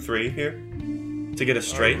 Ace, 2, 3 here? To get a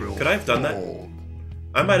straight? will Could I have done that? fold.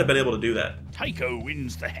 I might have been able to do that. Tycho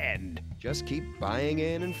wins the hand. Just keep buying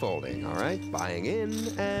in and folding, all right? Buying in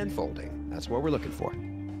and folding. That's what we're looking for.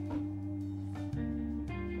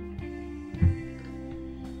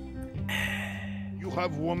 You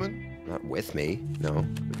have woman? Not with me, no.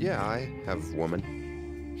 But yeah, I have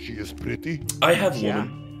woman. She is pretty. I have Yeah.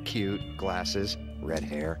 woman. Cute, glasses, red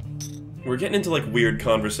hair. We're getting into like weird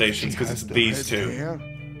conversations because it's these two.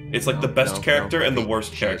 It's like the best character and the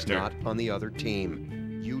worst character. She's not on the other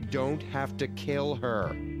team. You don't have to kill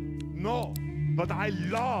her. No, but I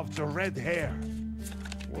love the red hair.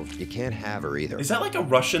 Well, you can't have her either. Is that like a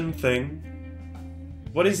Russian thing?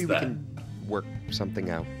 What is Maybe that? we can work something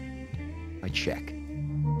out. I check.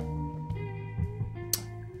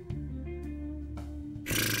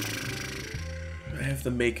 I have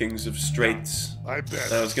the makings of straights. I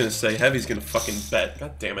bet. I was gonna say, Heavy's gonna fucking bet.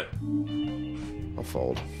 God damn it. I'll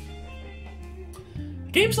fold.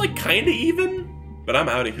 Game's like kinda even, but I'm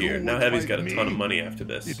out of here. You Now would Heavy's fight got a ton of me. money after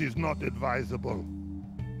this. It is not advisable.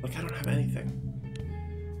 Like, I don't have anything.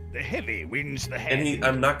 The heavy wins the And hand.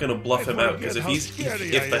 I'm not gonna bluff I him out, forget because how if scary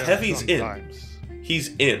if I the am Heavy's in, sometimes.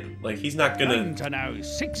 he's in. Like, he's not gonna... Rounds are now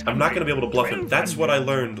 600, I'm not gonna be able to bluff him. That's what I 1200.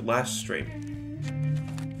 learned last stream.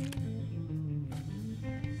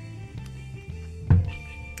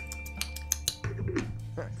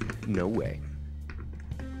 No way.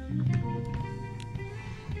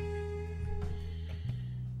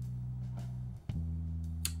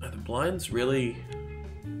 Are the blinds really...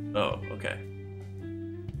 Oh, okay.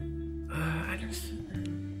 I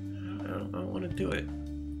don't want to do it.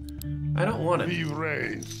 I don't want We it.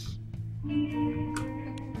 raise.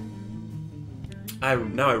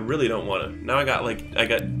 Now I really don't want it. Now I got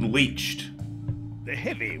leeched. The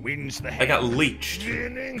heavy wins the hand. I got leeched.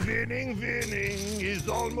 Winning is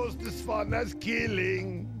almost as fun as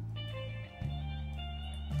killing.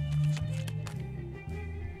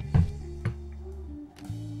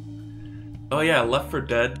 Oh yeah, Left 4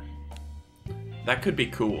 Dead. That could be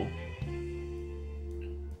cool.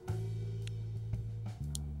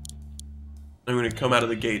 I'm gonna come out of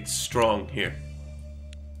the gates strong here.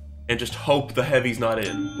 And just hope the Heavy's not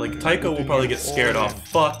in. Like, Tycho will probably get scared off.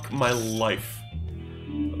 Fuck my life.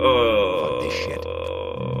 Fuck this shit.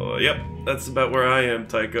 Yep, that's about where I am,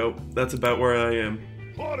 Tycho. That's about where I am.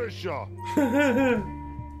 Porsche.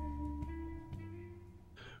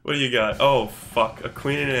 What do you got? Oh, fuck. A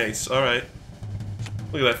queen and an ace. Alright.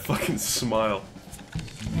 Look at that fucking smile.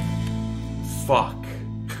 Fuck.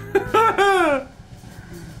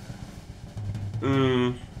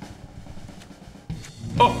 Oh!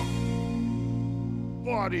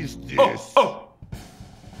 What is this? Oh!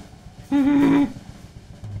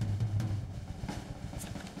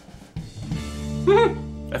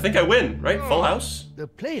 I think I win, right? Full house? The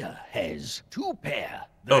player has 2 pair.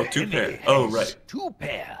 Oh, 2 pair. Oh, right. 2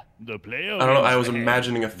 pair. The player. I don't know, I was wins the hand.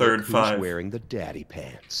 imagining a third Look who's 5. wearing the daddy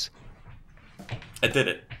pants. I did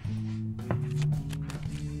it.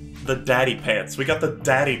 The daddy pants. We got the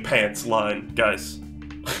daddy pants line, guys.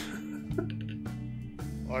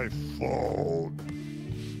 I fold.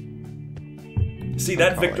 See,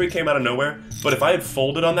 that victory came out of nowhere, but if I had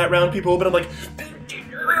folded on that round, people would have been like,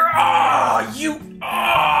 "Ah, you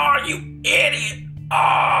idiot!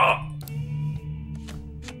 Ah!"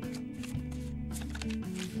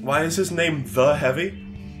 Why is his name The Heavy?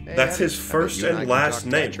 Hey, That's Heavy, his first you and I and can last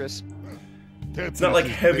talk name. Tetris. It's not like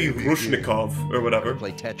Heavy Rushnikov or whatever.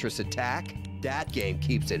 Play Tetris Attack? That game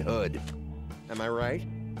keeps it hood. Am I right?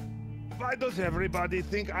 Why does everybody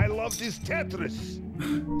think I love this Tetris?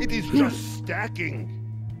 It is just stacking.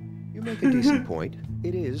 You make a decent point.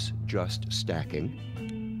 It is just stacking.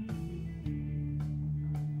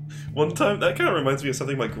 One time, that kind of reminds me of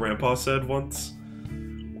something my grandpa said once,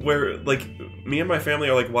 where, like, me and my family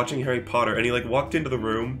are, like, watching Harry Potter, and he, like, walked into the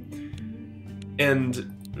room,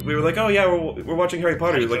 and we were like, oh, yeah, we're watching Harry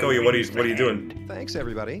Potter. He was like, oh, yeah, what are you doing? Thanks,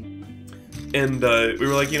 everybody. And we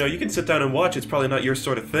were like, you know, you can sit down and watch, it's probably not your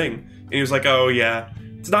sort of thing. And he was like, oh, yeah,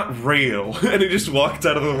 it's not real. And he just walked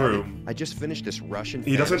out of the room. I just finished this Russian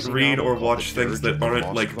He doesn't fantasy read novel or called watch The things Dirge that of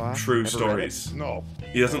aren't, like, Moskva. true Ever read it? stories. No.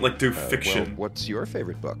 He doesn't, like, do Well, fiction. what's your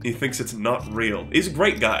favorite book? He thinks it's not real. He's a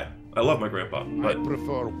great guy. I love my grandpa, I but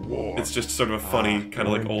prefer war. it's just sort of a funny, kind of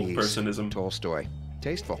War like and old Peace, personism. Tolstoy.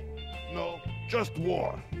 Tasteful. No, just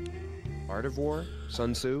war. Art of War?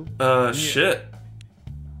 Sun Tzu? Shit.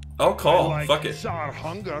 I'll I call. like Fuck it. Tsar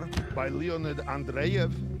Hunger by Leonid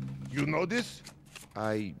Andreyev. You know this?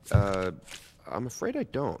 I'm afraid I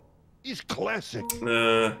don't. It's classic.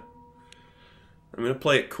 I'm gonna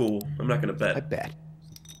play it cool. I'm not gonna I bet. bet.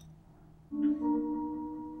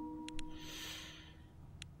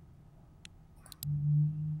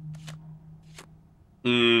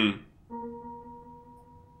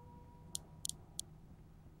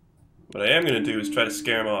 What I am gonna do is try to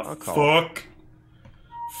scare him I'll off. call. Fuck.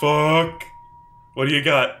 Fuck. What do you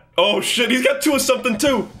got? Oh shit, he's got 2 of something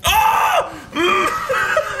too. Ah!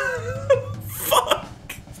 Fuck.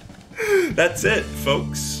 That's it,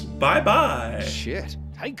 folks. Bye bye. Shit.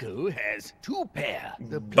 Taiko has 2 pair.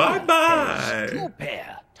 The Bye-bye. has 2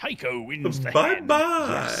 pair. Taiko wins the Bye hand.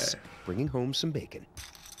 bye. Yes, bringing home some bacon.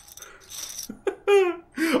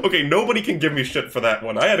 Okay, nobody can give me shit for that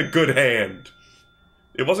one. I had a good hand.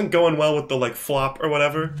 It wasn't going well with the, like, flop or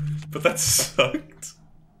whatever, but that sucked.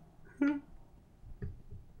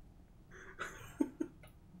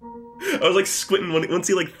 I was, like, squinting once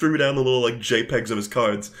he, like, threw down the little, like, JPEGs of his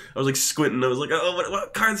cards. I was, like, squinting. I was like, oh,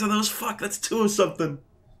 what cards are those? Fuck, that's 2 of something.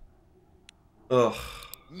 Ugh.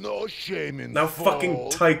 No shame in Now fall. fucking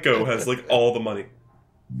Tycho has, like, all the money.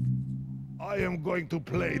 I am going to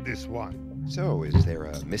play this one. So, is there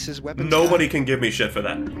a Mrs. Weapons? Nobody can give me shit for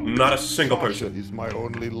that. Not a single Sasha person. is my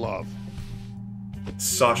only love.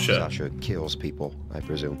 Sasha. Sasha kills people, I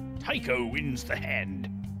presume. Taiko wins the hand.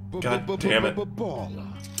 God damn it. Baller.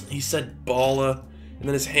 He said Balla, and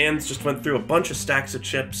then his hands just went through a bunch of stacks of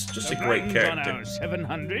chips. Just a great Rounds character. On our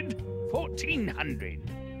 700,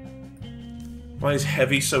 1400. Why is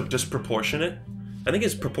Heavy so disproportionate? I think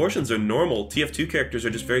his proportions are normal. TF2 characters are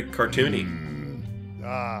just very cartoony.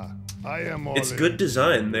 Ah, I am all It's in. good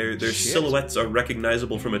design. Their Shit. silhouettes are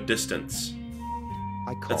recognizable from a distance.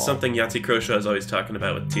 I call. That's something Yahtzee Crochet is always talking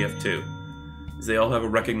about with TF2. Is they all have a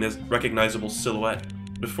recognizable silhouette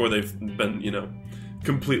before they've been, you know,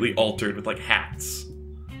 completely altered with, like, hats.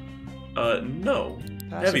 No.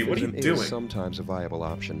 Heavy, what are you Pacifism doing? is sometimes a viable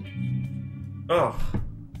option. Oh.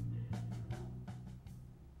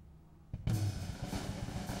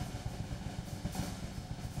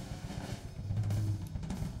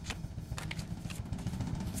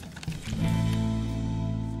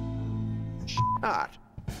 Hot.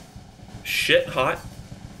 Shit hot?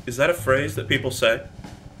 Is that a phrase that people say?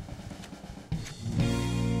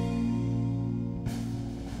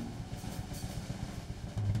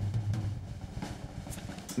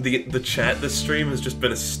 The chat this stream has just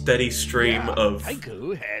been a steady stream of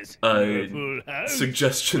Taiko has uh, a full house.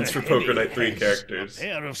 suggestions The for Poker heavy Night 3 has characters. A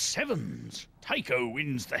pair of 7s. Taiko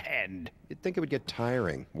wins the hand. You'd think it would get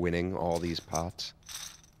tiring winning all these pots.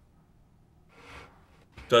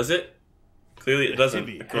 Does it? Clearly it doesn't,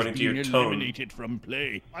 Heavy according has to your been tone. eliminated from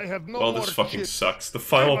play. I have no Well, more this fucking chips. sucks. The I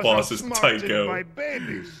final was boss is outsmarted Tycho. by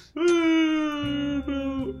babies. No.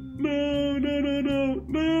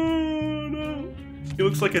 He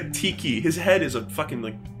looks like a tiki. His head is a fucking,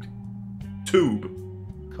 like, tube.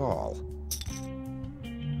 Call.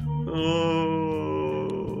 Oh,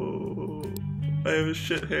 I have a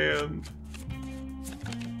shit hand.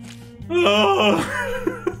 Oh.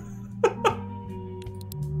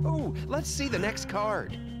 Oh, let's see the next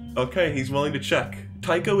card. Okay, he's willing to check.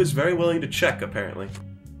 Tycho is very willing to check, apparently.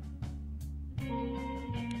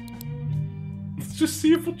 Let's just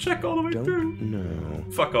see if he'll check all the way through. Don't know.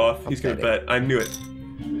 Fuck off. He's gonna betting. bet. I knew it.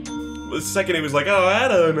 The second he was like, oh, I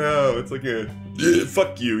don't know. It's like a,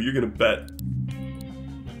 fuck you. You're gonna bet.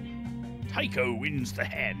 Taiko wins the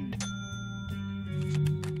hand.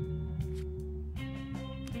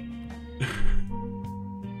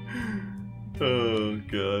 Oh,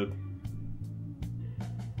 God.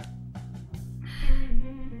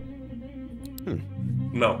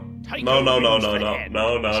 No. Taiko No. wins the hand.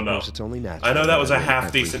 No. Suppose it's only natural. I know that was a win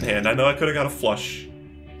half decent everything. hand. I know I could have got a flush.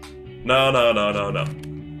 No.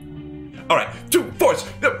 All right, 2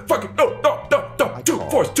 4s. No, fucking no. 2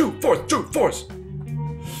 call. 4s. 2 4s. 2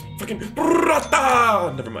 4s. Fucking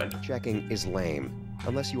brata. Never mind. Checking is lame,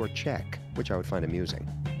 unless you are check, which I would find amusing.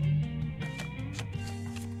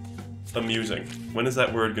 Amusing. When is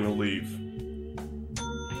that word gonna leave?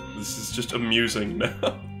 This is just amusing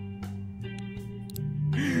now.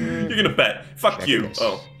 You're gonna bet. Fuck Check you. this.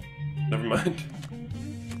 Oh, never mind.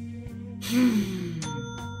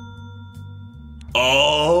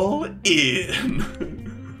 All in.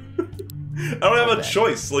 I don't have a bet.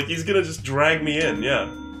 choice. Like, he's gonna just drag me in, yeah.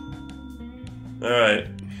 Alright.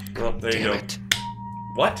 Well, there you Damn go. it.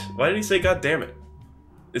 What? Why did he say god damn it?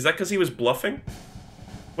 Is that because he was bluffing?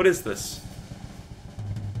 What is this?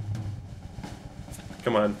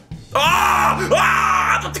 Come on.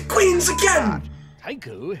 Ah! Not the queens again!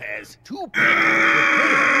 Taiko has 2 pair. The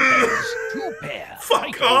pair has 2 pair. Fuck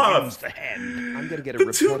Taiko off. wins the hand. I'm gonna get a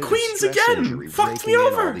The two repetitive queens stress again! injury Fucked me raking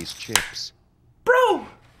in over! all these chips. Bro!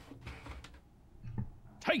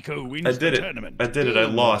 Taiko wins I did the it. tournament. I did it. I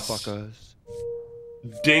lost. Motherfuckers.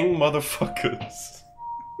 Ding motherfuckers.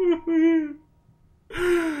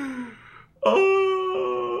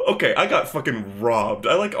 Oh, okay, I got fucking robbed.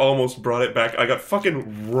 I like almost brought it back. I got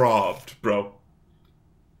fucking robbed, bro.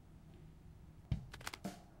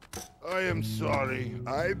 I I am sorry.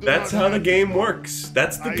 That's how the game works.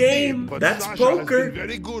 That's the game. That's poker.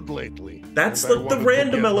 Very good lately. That's the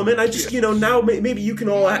random element. I just, you know, now maybe you can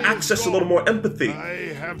all access a little more empathy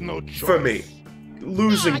I have no choice. for me.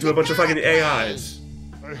 Losing to a bunch of fucking AIs.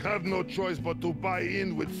 I have no choice but to buy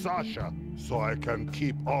in with Sasha so I can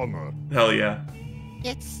keep honor. Hell yeah.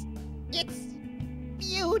 It's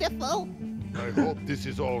beautiful. I hope this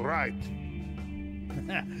is all right.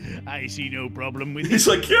 I see no problem with He's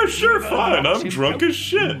it. like, yeah, sure, Whoever fine. knocks I'm him drunk out as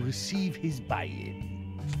shit. will receive his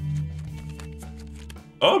buy-in.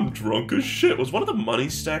 I'm drunk as shit. Was one of the money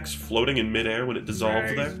stacks floating in midair when it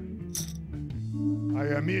dissolved there? I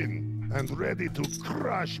am in and ready to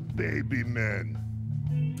crush baby men.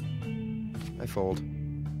 I fold.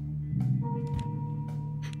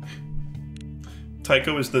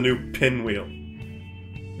 Tycho is the new pinwheel.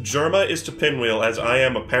 Jerma is to pinwheel as I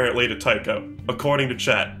am apparently to Tycho, according to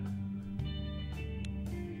chat.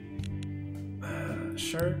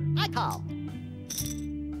 Sure. I call.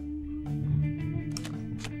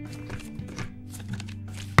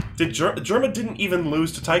 Jerma didn't even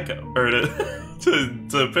lose to Tycho, or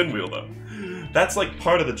to pinwheel though. That's like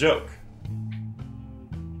part of the joke.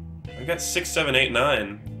 I got 6, 7, 8,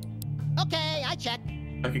 9. Okay, I check.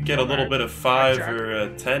 I could get a little bit of 5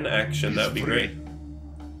 or 10 action. That would be great.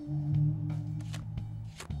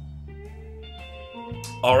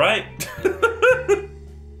 All right.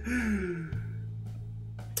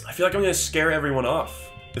 I feel like I'm gonna scare everyone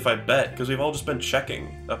off if I bet, because we've all just been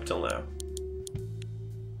checking up till now.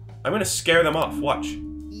 I'm gonna scare them off. Watch.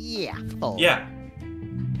 Yeah, fold. Yeah.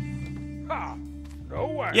 Ha! No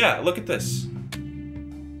way. Yeah. Look at this.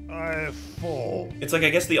 I fold. It's like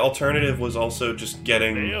I guess the alternative was also just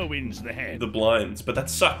getting Player wins the hand. the blinds, but that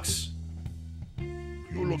sucks.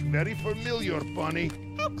 You look very familiar, Bunny.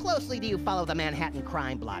 How closely do you follow the Manhattan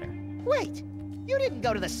crime blotter? Wait, you didn't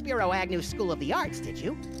go to the Spiro Agnew School of the Arts, did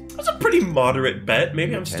you? That's a pretty moderate bet.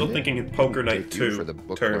 Maybe I'm still Intended? thinking in Poker Night Take you 2 for the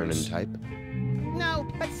book terms. learning type. No,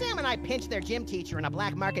 but Sam and I pinched their gym teacher in a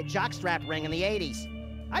black market jockstrap ring in the 80s.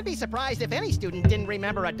 I'd be surprised if any student didn't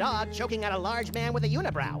remember a dog choking out a large man with a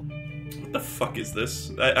unibrow. What the fuck is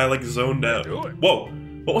this? I like zoned out. Do it. Whoa!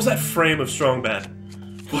 What was that frame of Strong Bad?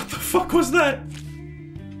 What the fuck was that?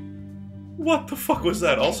 What the fuck was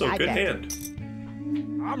that? Also, I good bet. hand.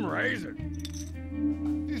 I'm raising.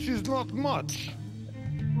 This is not much.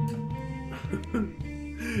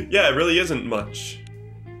 Yeah, it really isn't much.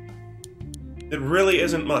 It really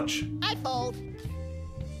isn't much. I fold.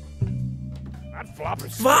 That flop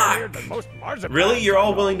is Fuck! scarier than most marzipan. Really? You're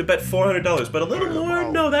all willing to bet $400, but a little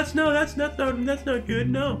more? No, that's not good.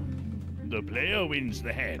 No. The player wins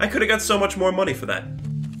the hand. I could have got so much more money for that.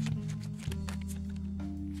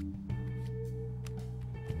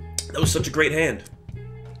 That was such a great hand.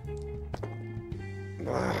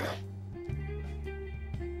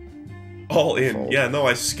 All in. Fold. Yeah, no,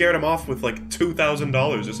 I scared him off with like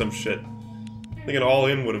 $2,000 or some shit. Thinking all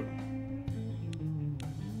in would have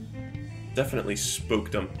definitely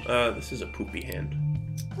spooked him. This is a poopy hand.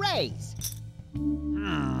 Raise.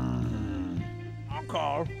 I'll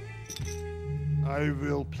call. I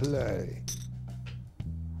will play.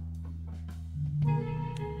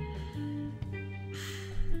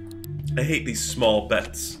 I hate these small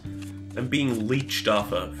bets. I'm being leeched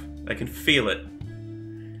off of. I can feel it.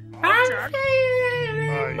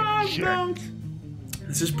 I check.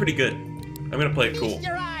 This is pretty good. I'm gonna play it cool. Feast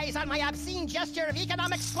your eyes on my obscene gesture of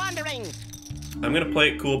economic squandering. I'm gonna play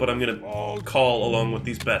it cool, but I'm gonna call along with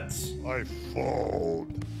these bets. I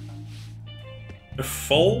fold.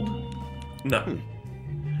 Fold? No.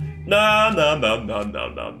 No. I'm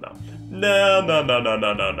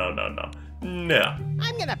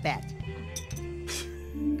gonna bet.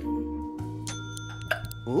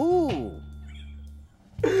 Ooh.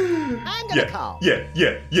 I'm gonna call. Yeah.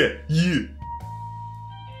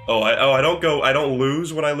 Oh, I don't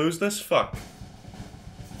lose when I lose this? Fuck.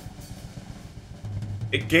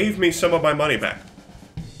 It gave me some of my money back.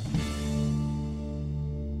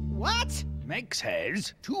 What? Max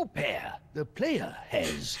has 2 pair. The player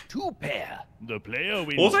has 2 pair. The player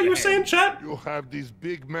wins What was that the you were hand. saying, chat? You have these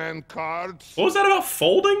big man cards. What was that about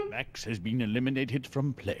folding? Max has been eliminated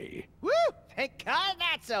from play. Woo! Thank God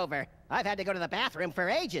that's over. I've had to go to the bathroom for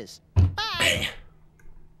ages. Bye.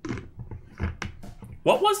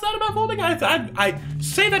 What was that about folding? I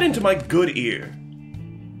say that into my good ear.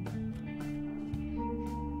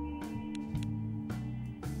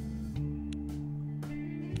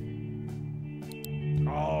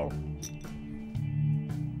 Call.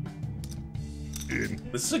 In.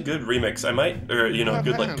 This is a good remix. I might, or you know, a Have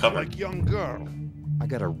good like hands cover. like young girl. I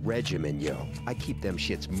got a regimen, yo. I keep them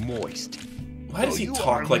shits moist. Why does he you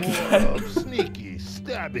talk are like more that? of sneaky,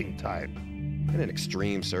 stabbing type. In an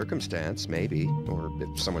extreme circumstance, maybe. Or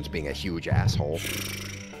if someone's being a huge asshole.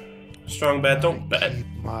 Strong bad, don't bet. Keep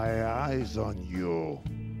my eyes on you.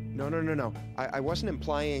 No. I wasn't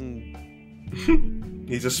implying...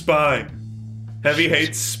 He's a spy. Heavy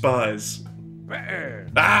hates spies.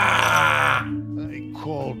 Bad. Ah! I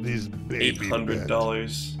call this baby $800.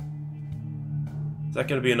 Is that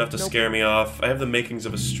gonna be enough to scare me off? I have the makings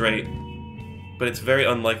of a straight, but it's very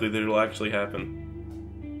unlikely that it'll actually happen.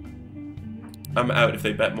 I'm out if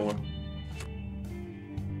they bet more.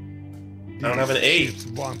 I don't have an 8. It's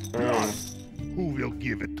want blood. Who will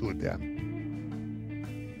give it to them?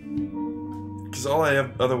 Because all I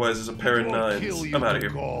have otherwise is a pair of Won't 9s. kill you I'm out of to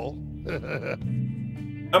here. call.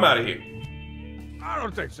 I'm out of here. I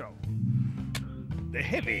don't think so. The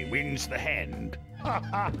heavy wins the hand.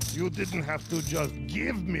 You didn't have to just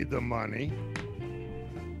give me the money.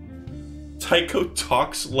 Tycho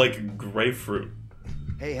talks like grapefruit.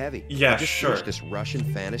 Hey, Heavy. Yeah, I just sure. finished this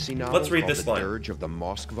Russian fantasy novel Let's read called this The line. Dirge of the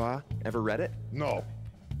Moskva. Ever read it? No.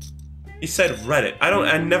 He said Reddit.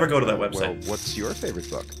 I never go to that Well, website. what's your favorite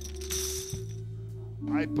book?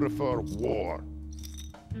 I prefer war.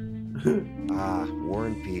 Ah, War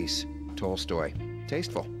and Peace. Tolstoy.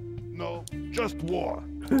 Tasteful. No, just war.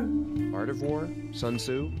 Art of War. Sun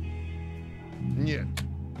Tzu. Niet.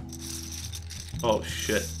 Oh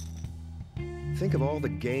shit. Think of all the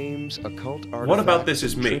games, occult artifacts. What about this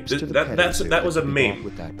is me? trips to the That- petting that's- zoo that was a could be bought meme.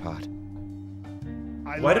 with that pot.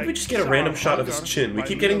 Why did we just get a random shot of his chin? We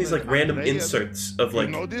keep getting these like random inserts of like.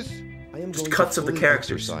 You know this? I am Just going cuts to of the fully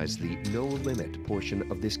characters. exercise the no limit portion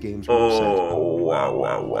of this game's Oh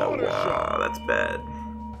wow, that's bad.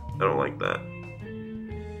 I don't like that.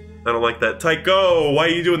 I don't like that. Tycho, why are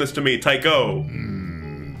you doing this to me, Tycho?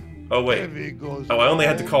 Oh wait. Heavy goes Oh, I only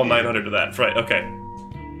had to call all in. 900 to that. Right, okay.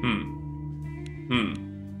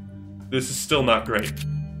 This is still not great.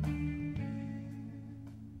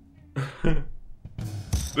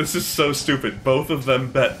 This is so stupid. Both of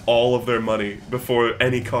them bet all of their money before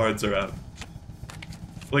any cards are out.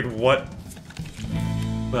 Like, what?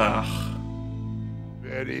 Ah,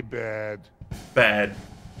 Very bad. bad.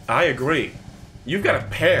 I agree. You've got a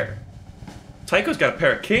pair. Tycho's got a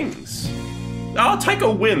pair of kings. Oh,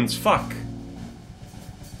 Tycho wins. Fuck.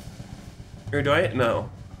 Or do I? No.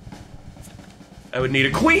 I would need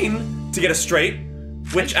a queen to get a straight,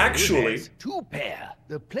 which actually... Has two pair.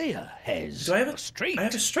 The player has Do I have a- straight. I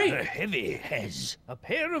have a straight. The heavy has a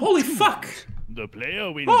pair of Holy twos. fuck! The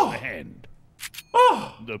player wins Oh. the hand.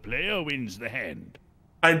 Oh, The player wins the hand.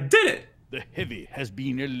 I did it! The heavy has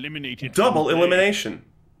been eliminated. Double from play. elimination.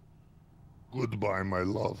 Goodbye, my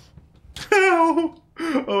love.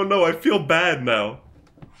 Oh no, I feel bad now.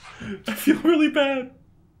 I feel really bad.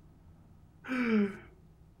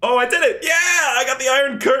 Oh, I did it! Yeah! I got the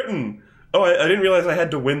Iron Curtain! Oh, I didn't realize I had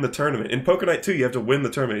to win the tournament. In Poker Night 2, you have to win the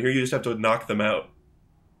tournament. Here, you just have to knock them out.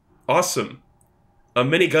 Awesome. A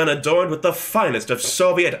minigun adorned with the finest of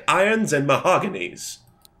Soviet irons and mahoganies.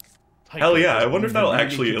 Tycho Hell yeah, has I wonder if been that'll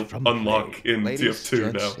actually eliminated from unlock play. in Ladies,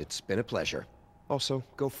 TF2 gents, now. it's been a pleasure. Also,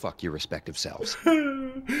 go fuck your respective selves.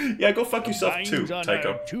 Yeah, go fuck yourself too, Lines on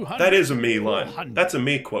Tycho. 200, That is a me line. 400. That's a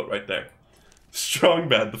me quote right there. Strong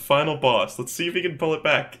Bad, the final boss. Let's see if he can pull it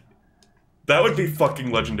back. That would be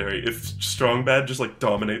fucking legendary if Strong Bad just like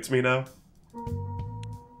dominates me now.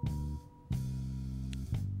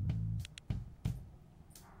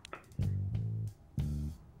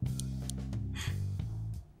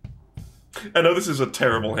 I know this is a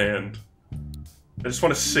terrible hand. I just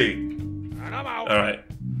want to see. And I'm out. Alright.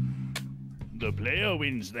 The player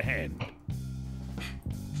wins the hand.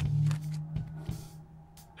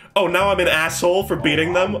 Oh, now I'm an asshole for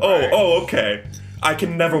beating them? Oh, okay. I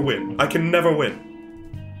can never win. I can never win.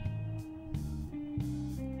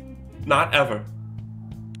 Not ever.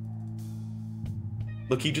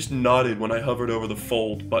 Look, he just nodded when I hovered over the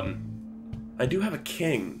fold button. I do have a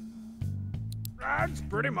king. That's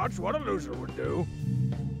pretty much what a loser would do.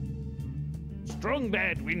 Strong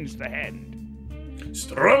bad wins the hand.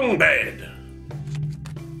 Strong Bad.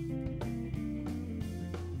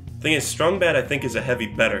 Thing is, Strong Bad I think is a heavy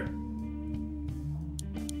better.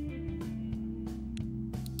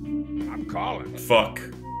 I'm calling. Fuck.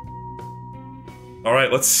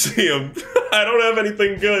 Alright, let's see him. I don't have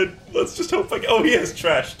anything good. Let's just hope I get... Oh, he has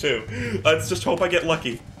trash, too. Let's just hope I get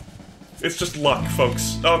lucky. It's just luck,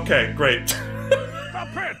 folks. Okay, great. The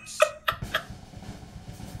pits.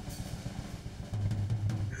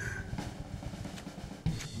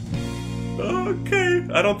 Okay.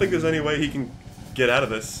 I don't think there's any way he can get out of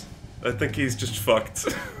this. I think he's just fucked.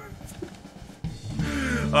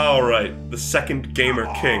 Alright, the second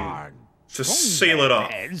Gamer King. On. to seal it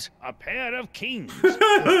off. Has a pair of kings. The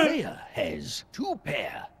player has 2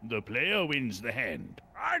 pair. The player wins the hand.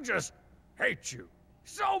 I just hate you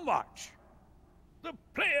so much. The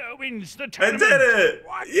player wins the I tournament. did it!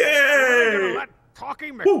 What? You're gonna Yay! let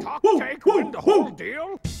Talking McTalk take win the whole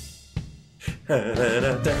deal? Do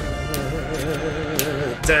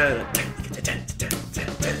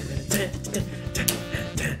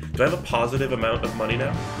I have a positive amount of money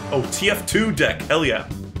now? Oh, TF2 deck, hell yeah.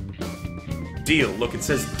 Deal, look, it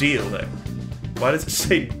says deal there. Why does it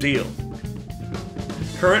say deal?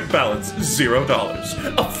 Current balance, $0.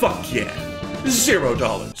 Oh, fuck yeah. $0.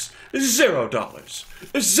 $0.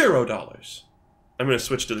 $0. I'm gonna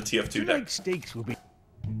switch to the TF2 deck. Tonight's stakes will be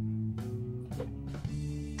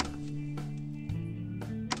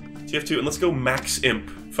TF2, and let's go max imp.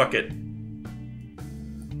 Fuck it.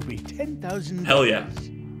 10,000. Hell yeah.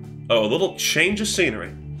 Oh, a little change of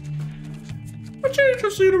scenery. A change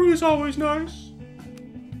of scenery is always nice.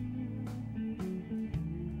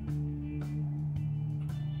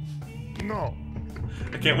 No.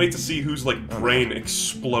 I can't wait to see whose, like, brain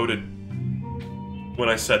exploded when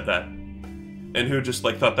I said that. And who just,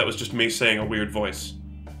 like, thought that was just me saying a weird voice.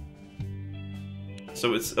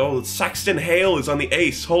 So it's, oh, Saxton Hale is on the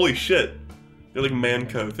ace. Holy shit. They're, like,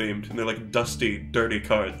 Manco themed, and they're, like, dusty, dirty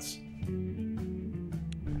cards.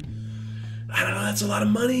 I don't know, that's a lot of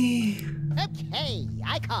money. Okay,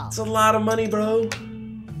 I call. That's a lot of money, bro.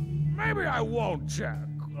 Maybe I won't check.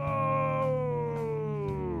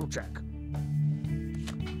 Oh, check.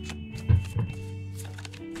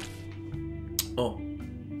 Oh.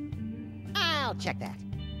 I'll check that.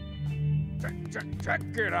 Check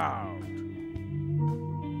it out.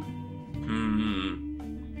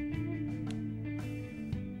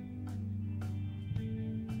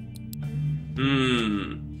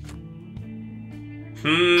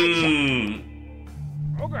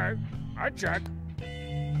 Okay, I check.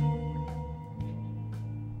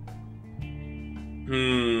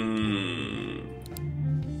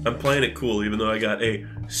 I'm playing it cool, even though I got a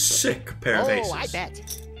sick pair of aces. Oh, I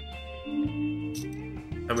bet.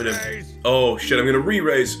 I'm gonna. Raise. Oh shit! I'm gonna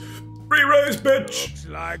re-raise. Re-raise, bitch. Looks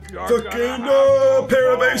like you're Fucking gonna have to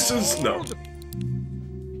pair of aces. No. fold.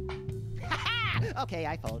 Okay,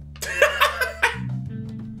 I fold.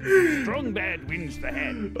 Strong bad wins the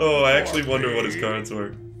hand. Oh, I actually wonder what his cards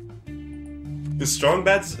were. His strong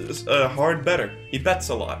bet's a hard better. He bets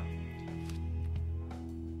a lot.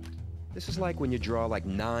 This is like when you draw like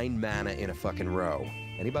 9 mana in a fucking row.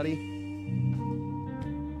 Anybody?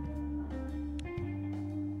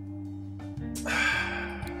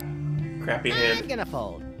 Crappy I'm hand. gonna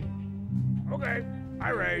fold. Okay, I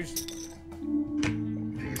raise.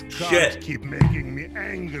 These cards Shit. keep making me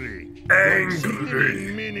angry.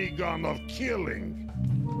 Angry. Minigun of killing.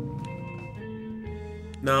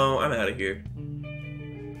 No, I'm out of here.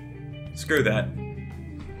 Screw that.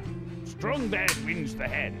 Strong bad wins the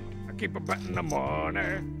hand. I keep a betting the money,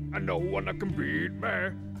 and no one can beat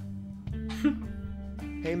me.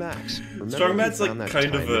 Hey Max, remember Strong when Bad's you like found that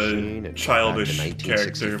kind of time machine and a went childish back to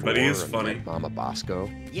character, but he is 1964 and funny. met Mama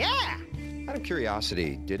Bosco? Yeah. Out of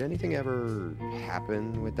curiosity, did anything ever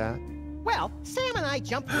happen with that? Well, Sam and I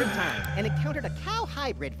jumped through time and encountered a cow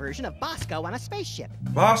hybrid version of Bosco on a spaceship.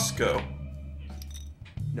 Bosco.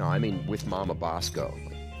 No, I mean with Mama Bosco.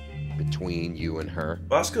 Like, between you and her.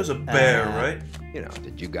 Bosco's a bear, Uh, right? You know,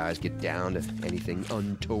 did you guys get down to anything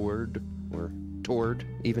untoward? Or toward,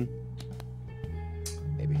 even?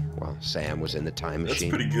 Maybe while Sam was in the time That's machine.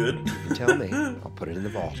 pretty good. You can tell me. I'll put it in the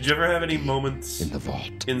vault. Did you ever have any moments In the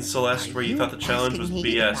vault. in Celeste where you thought the challenge was asking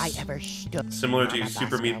me if I BS? ever stood Similar to Mama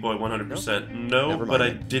Super Bosco? Meat Boy 100%. No, Never but I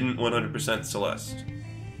mind. didn't 100% Celeste.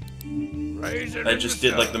 Raise it I in just the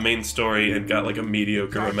did like the sun. main story and got like a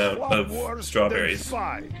mediocre Got amount what of worse strawberries. than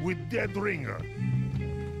Spy with Dead Ringer.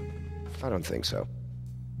 I don't think so.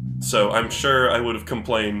 So I'm sure I would have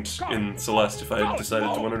complained in Celeste if I had decided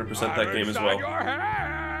to 100% that I'm game as inside well. Your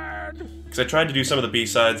head. Because I tried to do some of the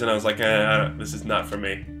B-sides and I was like, this is not for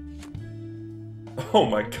me. Oh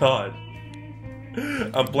my god.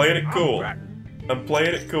 I'm playing it cool. I'm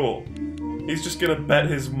playing it cool. He's just gonna bet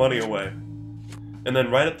his money away. And then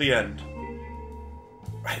right at the end.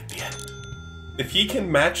 Right at the end. If he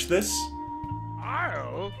can match this...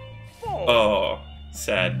 I'll fold. Oh,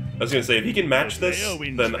 sad. I was gonna say, if he can match this,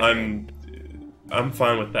 then I'm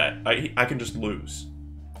fine with that. I can just lose.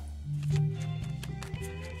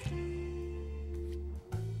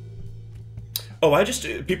 Oh,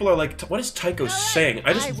 people are like, what is Tycho saying?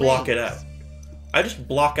 I just block it out. I just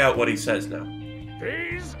block out what he says now.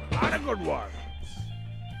 These are the good ones.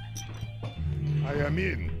 I am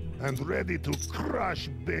in and ready to crush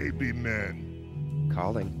baby men.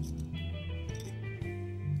 Calling.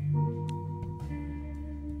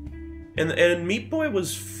 And Meat Boy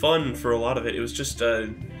was fun for a lot of it. It was just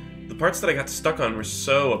the parts that I got stuck on were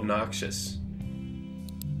so obnoxious.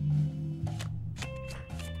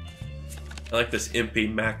 I like this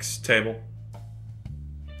impy Max table.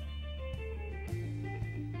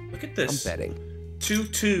 Look at this. I'm betting. 2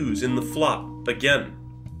 2s in the flop again.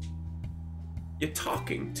 You're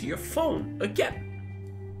talking to your phone again.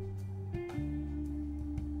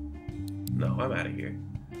 No, I'm out of here.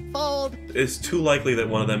 Fold. It's too likely that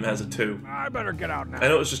one of them has a 2. I better get out now. I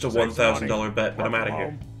know it's just a Save some $1,000 money. bet, but I'm Work out of from here.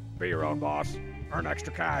 home. Be your own boss. Earn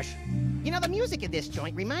extra cash. You know, the music in this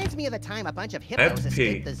joint reminds me of the time a bunch of I have hippos to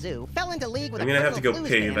escaped pee. the zoo, fell into league with I'm a gonna have to criminal go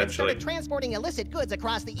blues pee band, and eventually. started transporting illicit goods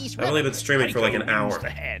across the East I've River. only been streaming for like an Tycho wins hour. the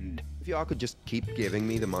hand. If y'all could just keep giving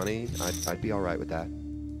me the money, I'd be all right with that.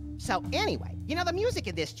 So anyway, you know, the music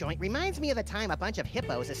in this joint reminds me of the time a bunch of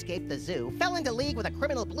hippos escaped the zoo, fell into league with a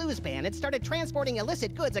criminal blues band, and started transporting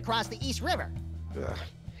illicit goods across the East River. Ugh,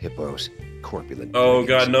 hippos, corpulent. Oh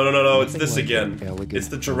brigands. god, no, it's Nothing this like again. their elegant, It's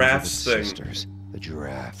the giraffes elizabeth thing. Sisters, the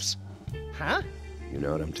giraffes. Huh? You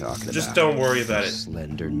know what I'm talking about. Just don't worry about it.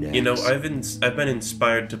 Slender necks. You know, I've been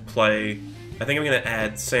inspired to play. I think I'm gonna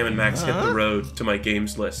add Sam and Max Hit the Road to my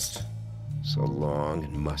games list So long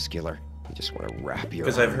and muscular. You just want to wrap your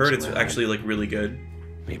because I've heard arms it's around actually like really good.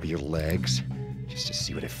 maybe your legs, just to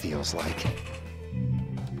see what it feels like.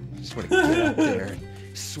 Just want to get out there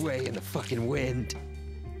and sway in the fucking wind.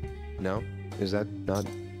 No? Is that not...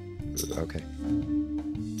 Okay.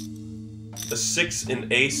 A 6, an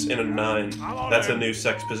ace, and a 9. That's a new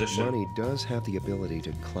sex position. Money does have the ability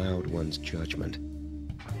to cloud one's judgment.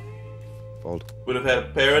 Fold. Would have had a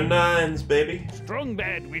pair of 9s, baby. Strong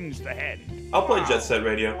bad wins the hand. I'll play Jet Set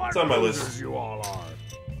Radio. What It's on my losers list. you all are.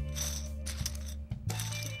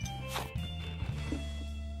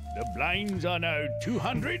 The blinds are now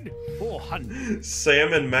 200, 400.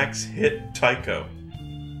 Sam and Max hit Tycho.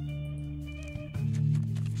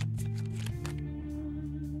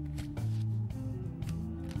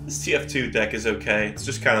 This TF2 deck is okay. It's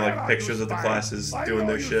just kind of like pictures of the classes doing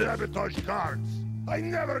their shit. Sabotage cards. I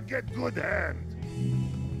never get good hand.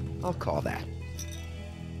 I'll call that.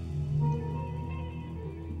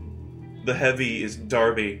 The heavy is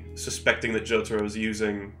Darby, suspecting that Jotaro is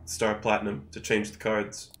using Star Platinum to change the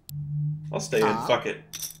cards. I'll stay in, fuck it.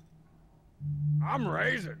 I'm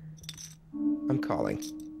raising. I'm calling.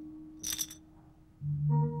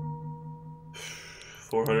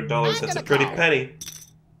 $400, that's a gonna pretty call. penny.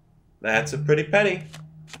 That's a pretty penny.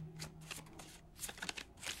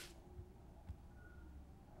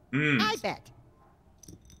 I bet.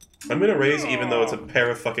 I'm gonna raise even though it's a pair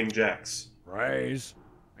of fucking jacks. Raise,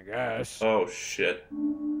 I guess. Oh shit.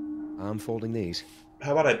 I'm folding these.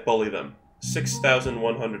 How about I bully them?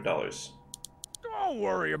 $6,100. Don't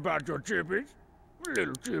worry about your chippies.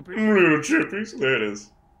 Little chippies. Little chippies. There it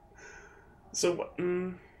is. So what?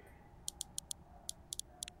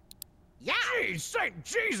 Yeah. Jeez, Saint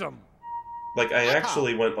Jeezum. Like I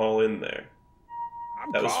actually went all in there.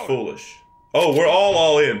 I'm That was calling. foolish. Oh, we're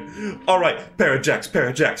all in. All right, pair of jacks, pair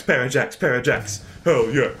of jacks, pair of jacks, pair of jacks.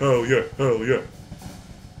 Hell yeah, hell yeah, hell yeah.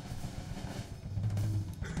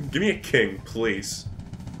 Give me a king, please.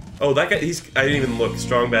 Oh, that guy, I didn't even look.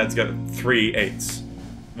 Strong Bad's got 3 8s.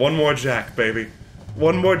 One more jack, baby.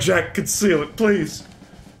 One more jack could seal it, please.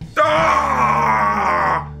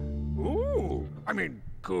 Ah! Ooh, I mean,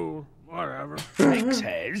 cool, whatever. Max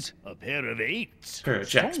has a pair of 8s. Pair of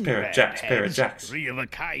jacks, Strong pair of bad jacks, pair of has jacks. 3 of a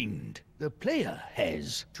kind. The player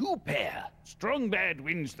has 2 pair. Strong bad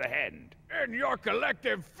wins the hand. In your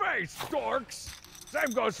collective face, dorks.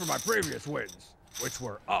 Same goes for my previous wins, which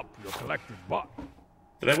were up your collective butt.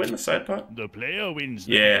 Did I win the side pot? The player wins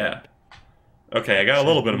the Yeah. hand. Okay, I got a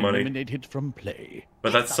little bit of money, Eliminated from play.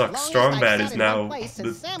 but that It's the sucks. longest Strong I've Bad sat is in now one place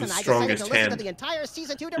since Sam the and I decided strongest to listen to hand. the entire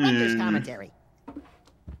season 2 director's commentary.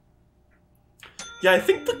 Yeah, I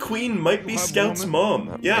think the queen might be You have Scout's woman?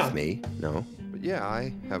 mom. Yeah. With me? No. But yeah,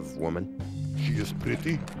 I have woman. She is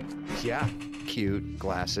pretty. Yeah. Cute,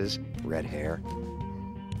 glasses, red hair.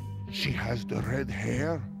 She has the red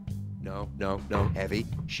hair. No, Heavy.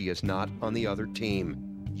 She is not on the other team.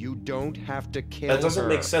 You don't have to kill That doesn't her.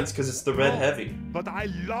 make sense because it's the red No. heavy. But I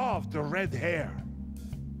love the red hair.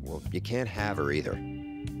 Well, you can't have her either.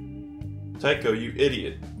 Tycho, you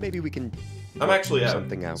idiot. Maybe we can I'm work actually out.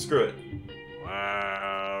 something out. Screw it.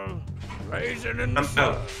 Well, raising in the I'm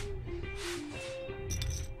sun. out.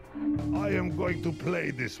 I am going to play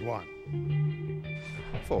this one.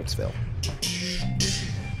 Foldsville.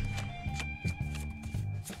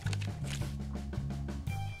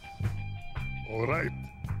 All right.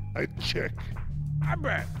 I check. I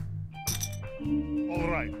bet. All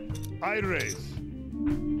right. I raise.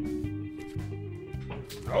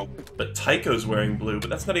 Nope. But Tycho's wearing blue, but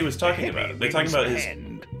that's not what he was talking about. They're talking about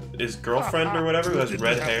his girlfriend or whatever who has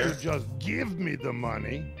red You hair. have to just give me the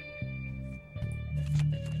money.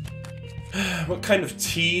 What kind of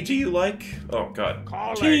tea do you like? Oh god.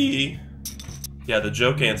 Calling. Tea! Yeah, the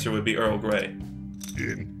joke answer would be Earl Grey.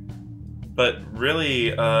 In. But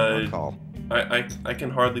really, Call. I can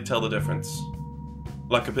hardly tell the difference.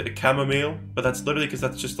 Like a bit of chamomile, but that's literally because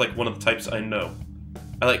that's just like one of the types I know.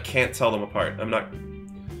 I like can't tell them apart. I'm not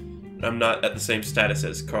at the same status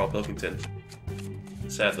as Carl Pilkington.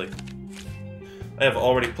 Sadly. I have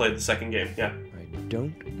already played the second game, yeah. I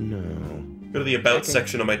don't know. Go to the About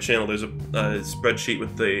section on my channel. There's a spreadsheet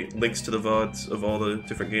with the links to the VODs of all the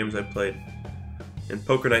different games I've played. And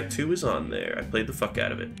Poker Night 2 is on there. I played the fuck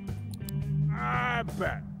out of it. I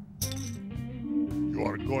bet. You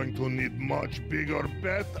are going to need much bigger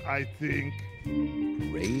bet, I think.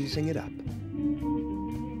 Raising it up.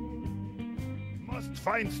 Must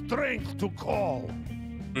find strength to call.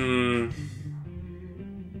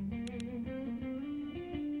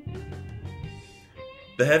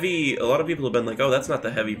 The heavy, a lot of people have been like, oh, that's not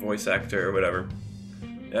the heavy voice actor or whatever.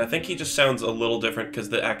 And I think he just sounds a little different because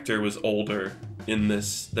the actor was older in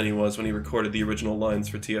this than he was when he recorded the original lines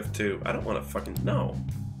for TF2. I don't want to fucking know.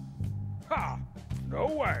 Ha! No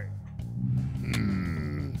way.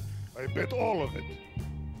 I bet all of it.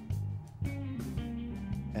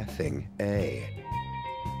 Effing A.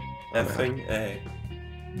 Effing A.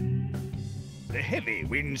 The heavy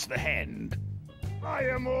wins the hand. I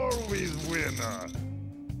am always winner.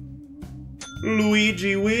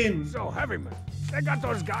 Luigi wins. So, Heavyman, they got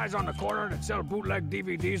those guys on the corner that sell bootleg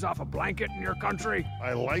DVDs off a blanket in your country?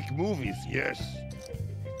 I like movies, yes.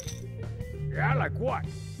 Yeah, like what?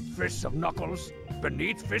 Fists of Knuckles?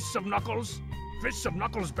 Beneath Fists of Knuckles? Fists of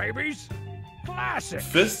Knuckles babies? Classic!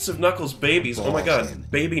 Fists of Knuckles babies. Oh my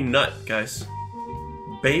god. Baby Nut, guys.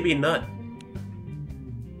 Baby Nut.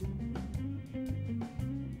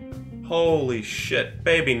 Holy shit.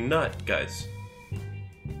 Baby Nut, guys.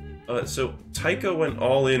 So, Tycho went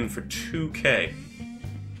all in for 2K.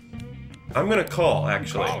 I'm gonna call,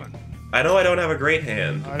 actually. Calling. I know I don't have a great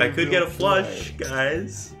hand. I I could get a will flush, play.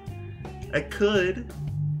 guys. I could.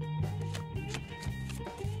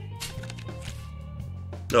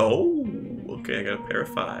 Oh, okay, I got a pair of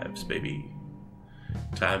fives, baby.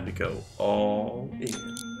 Time to go all in.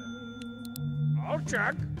 I'll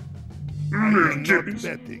check. I am not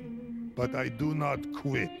betting, but I do not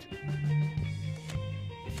quit.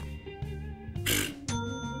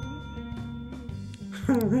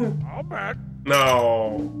 I'll bet.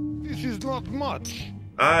 No. This is not much.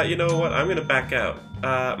 You know what? I'm gonna back out.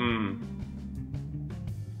 I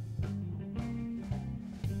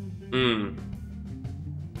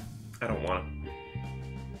don't want to.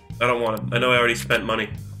 I don't want to. I know I already spent money.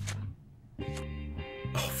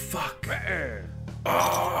 Oh, fuck. Oh.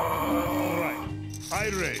 All right, I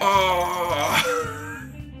raise. Oh.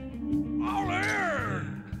 All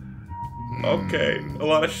in! Okay, a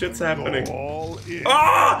lot of shit's happening. Go all in.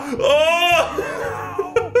 Ah! Oh!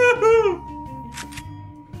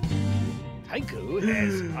 Tycho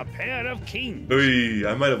has a pair of kings. Oy,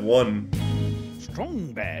 I might have won.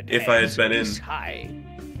 Strong bad If I had has been in. ace high.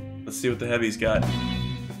 Let's see what the heavy's got.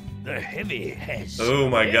 The heavy has. Oh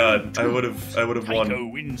my pair god, I two. would have Tycho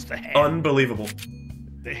won. wins the hand. Unbelievable.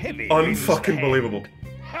 The heavy wins the Unfucking hand. believable.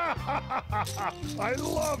 I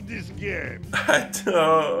love this game. I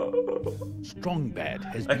don't. Strong bad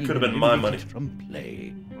has That been could have been my money. eliminated from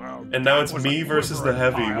play. Well, And now that it's was me a versus the quivering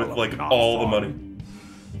heavy pile with of like not all the fun. money.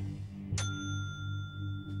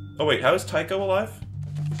 Oh wait, how is Tycho alive?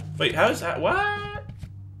 Wait, how is that? What?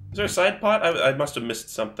 Is there a side pot? I must have missed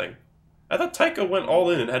something. I thought Tycho went all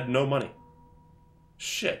in and had no money.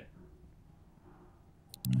 Shit.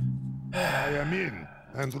 I am in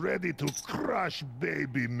and ready to crush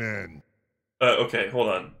baby men. Okay, hold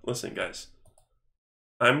on. Listen, guys.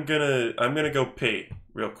 I'm gonna go pee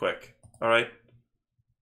real quick. All right.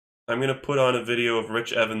 I'm gonna put on a video of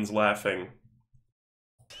Rich Evans laughing,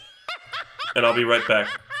 and I'll be right back.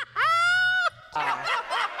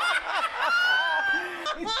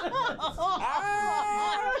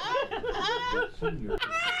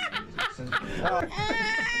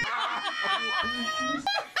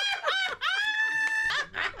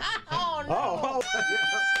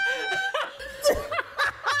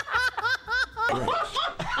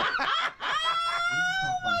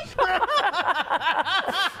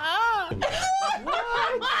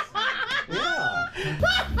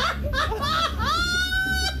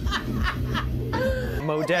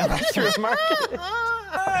 Mow down through a market.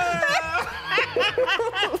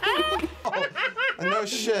 No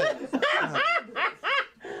shit.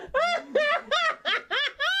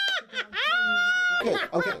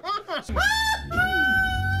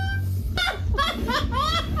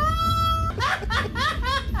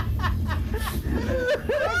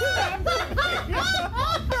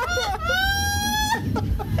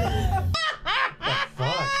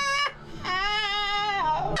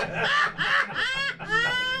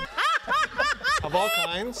 Of all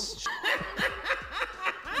kinds.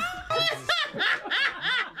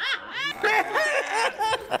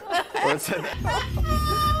 What's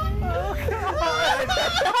that?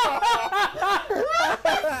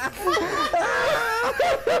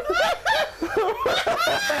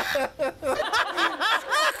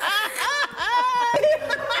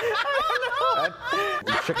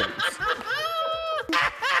 Chickens.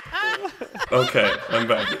 Okay, I'm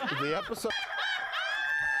back. The episode.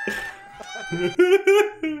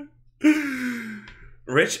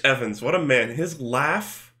 Rich Evans, what a man. His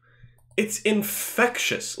laugh, it's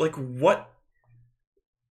infectious. Like, what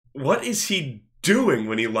is he doing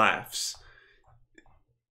when he laughs?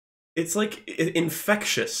 It's like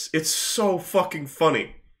infectious. It's so fucking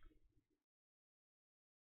funny.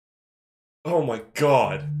 Oh my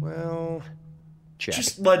god. Well, check.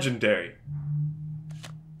 Just legendary.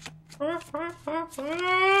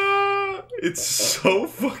 It's so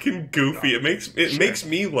fucking goofy. It makes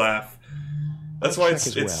me laugh. That's why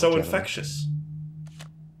it's so infectious.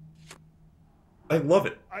 I love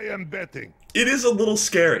it. I am betting. It is a little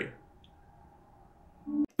scary.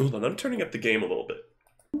 Hold on, I'm turning up the game a little bit.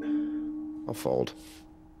 I'll fold.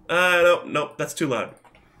 No, that's too loud.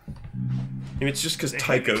 Maybe it's just because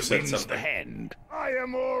Tycho said wins something. the hand. I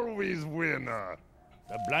am always winner.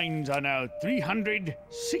 The blinds are now 300,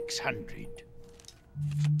 600.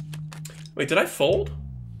 Wait, did I fold?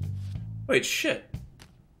 Wait, shit.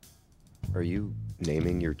 Are you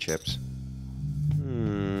naming your chips?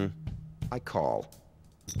 I call.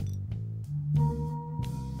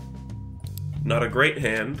 Not a great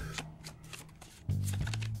hand.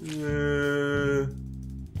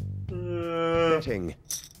 Betting.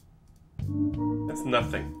 That's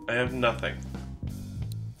nothing. I have nothing.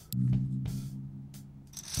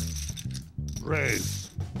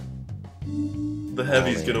 Raise. The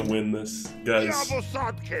heavy's gonna win this, guys.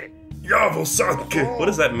 Yabosatke. Yavosanke! What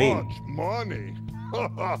does that mean? Much money.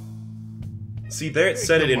 See, there it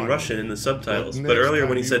said it in Russian in the subtitles, but earlier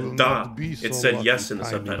when he said da, it said yes in the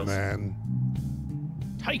subtitles. Man.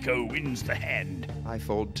 Tycho wins the hand. I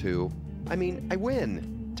fold too. I mean, I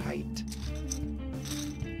win. Tight.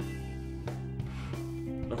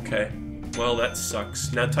 Okay. Well, that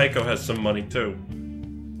sucks. Now Tycho has some money too.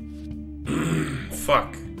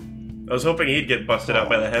 Fuck. I was hoping he'd get busted out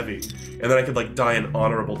by the heavy, and then I could, like, die an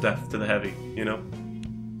honorable death to the heavy, you know?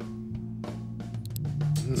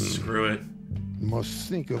 Screw it. Must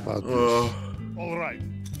think about this. Ugh. All right.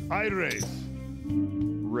 I raise.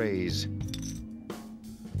 Raise.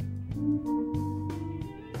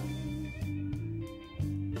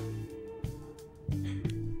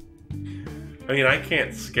 I mean, I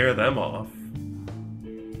can't scare them off.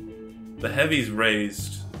 The heavy's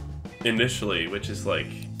raised initially, which is like,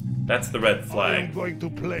 that's the red I am flag. going to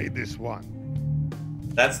play this one.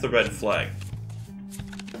 That's the red flag.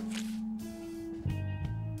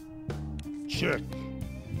 Check.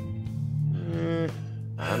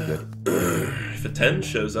 I'm good. If a 10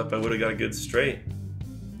 shows up, I would have got a good straight.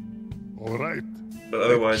 All right. But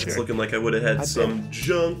otherwise, it's Check. looking like I would have had some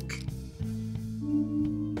junk.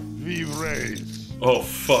 We raise. Oh,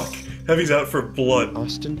 fuck. Heavy's out for blood.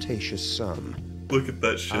 Ostentatious sum. Look at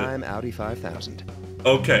that shit. I'm Audi 5000.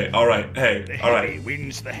 Okay, alright, hey, The alright. heavy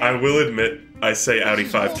wins the I hand. will admit, I say Audi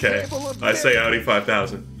 5K. I say Audi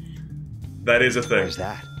 5000. That is a thing. Where's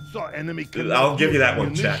that? So enemy I'll give you that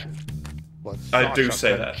one, chat. But I do Sasha say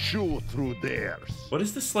can that. chew through theirs. What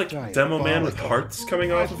is this, like, Giant demo man with ball. hearts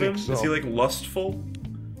coming I off of him? think Is he, so. like, lustful?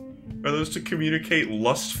 Are those to communicate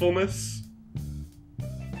lustfulness?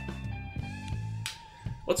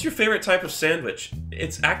 What's your favorite type of sandwich?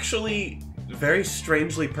 It's actually very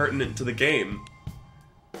strangely pertinent to the game.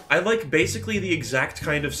 I like basically the exact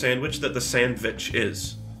kind of sandwich that the sandwich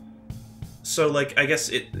is. So, like, I guess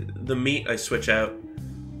the meat I switch out.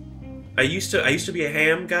 I used to be a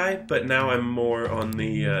ham guy, but now I'm more on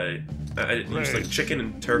the I use like chicken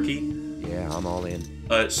and turkey, Yeah, I'm all in.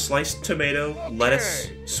 sliced tomato, lettuce,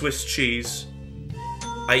 Swiss cheese.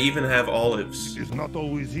 I even have olives. It's not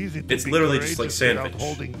always easy to It's be literally just like courageous without sandwich.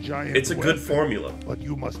 holding giant It's a good weapons, formula. But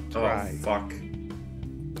you must Oh try. fuck!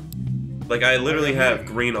 Like I literally have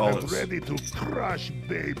green I'm olives, ready to crush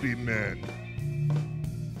baby men.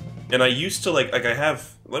 and I used to like I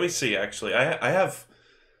have. Let me see. Actually, I have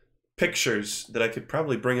pictures that I could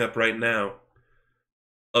probably bring up right now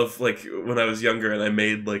of like when I was younger and I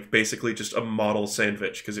made like basically just a model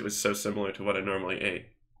sandwich because it was so similar to what I normally ate.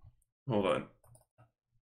 Hold on.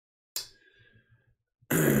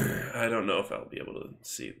 I don't know if I'll be able to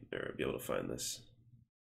see or be able to find this.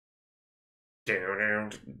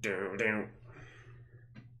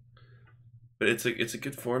 But it's a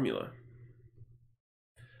good formula.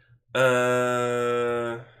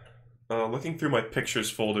 Looking through my pictures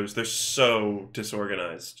folders, they're so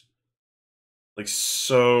disorganized. Like,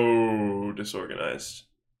 so disorganized.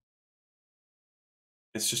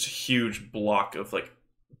 It's just a huge block of, like,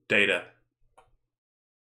 data.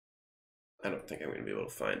 I don't think I'm going to be able to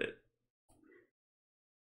find it.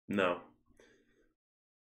 No.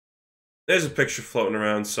 There's a picture floating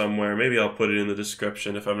around somewhere. Maybe I'll put it in the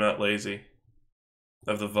description if I'm not lazy.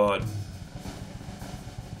 Of the VOD.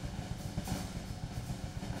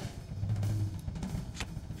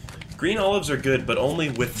 Green olives are good, but only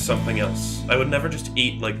with something else. I would never just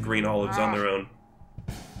eat, like, green olives on their own.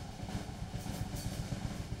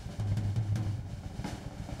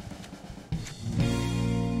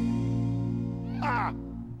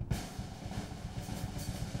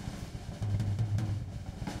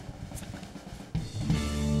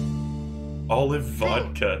 Olive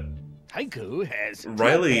vodka. Haiku has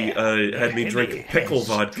Riley had me drink pickle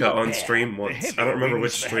vodka on stream once. I don't remember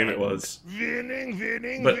which stream it was.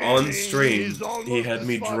 But on stream, he had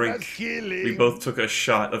me drink. We both took a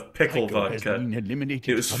shot of pickle vodka.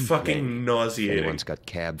 It was fucking nauseating. Anyone's got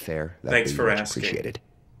cab fare. Thanks for asking. Appreciated.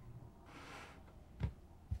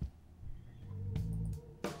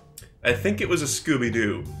 I think it was a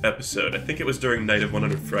Scooby-Doo episode. I think it was during Night of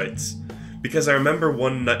 100 Frights. Because I remember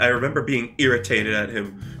one night, I remember being irritated at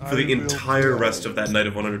him for the entire rest of that Night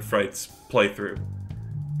of 100 Frights playthrough.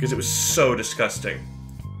 Because it was so disgusting.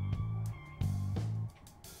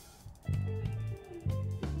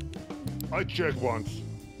 I checked once.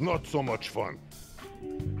 Not so much fun.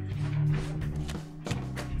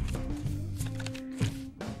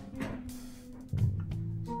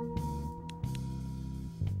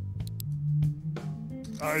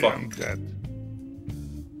 I am dead.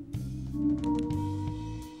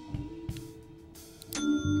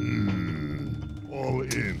 All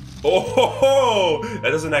in. Oh ho ho!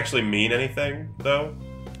 That doesn't actually mean anything, though.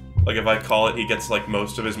 Like, if I call it, he gets, like,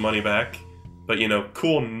 most of his money back. But, you know,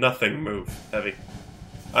 cool nothing move, Heavy.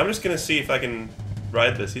 I'm just gonna see if I can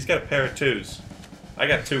ride this. He's got a pair of twos. I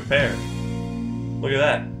got 2 pair. Look at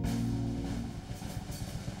that.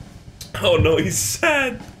 Oh no, he's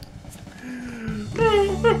sad!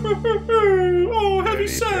 Oh,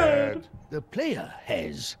 Heavy's sad! The player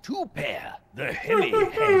has 2 pair. The Heavy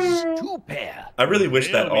has 2 pair. I really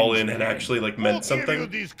wish that all in had actually, like, meant something.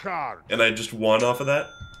 These cards. And I just won off of that.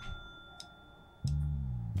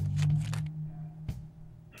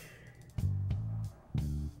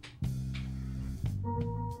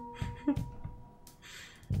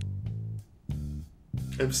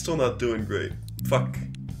 I'm still not doing great. Fuck.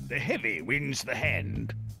 The Heavy wins the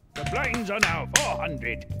hand. The blinds are now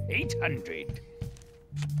 400, 800.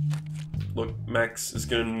 Look, Max is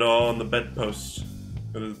gonna gnaw on the bedpost.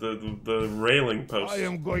 The railing post. I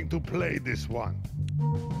am going to play this one.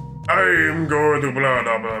 I am going to blah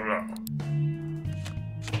blah blah blah.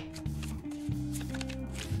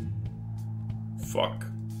 Fuck.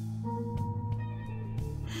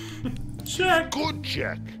 Check. Good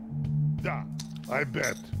check. Da, I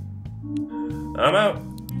bet. I'm out.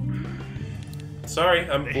 Sorry,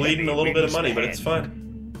 I'm bleeding a little bit of money, but it's fine.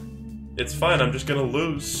 It's fine, I'm just gonna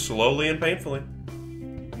lose slowly and painfully.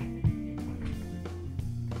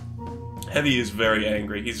 Heavy is very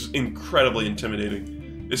angry. He's incredibly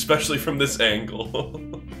intimidating, especially from this angle.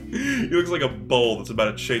 He looks like a bull that's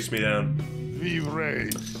about to chase me down. Vive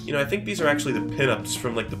race. You know, I think these are actually the pinups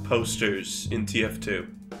from, like, the posters in TF2.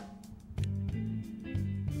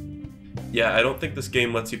 Yeah, I don't think this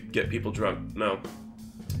game lets you get people drunk. No.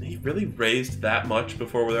 He really raised that much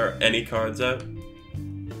before there are any cards out?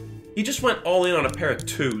 He just went all in on a pair of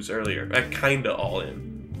 2s earlier. Kinda all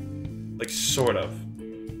in. Like, sort of.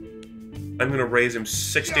 I'm gonna raise him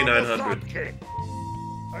 6,900.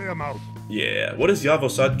 I am out. Yeah. What is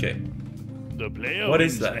Yavosadke? The player What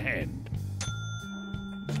is wins that? the hand.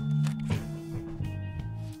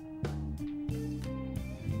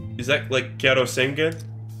 Is that like Gyaro Sengen?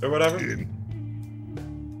 Or whatever? In.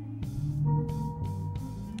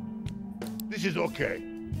 This is okay.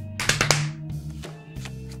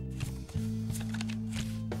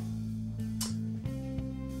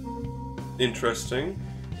 Interesting.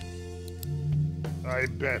 I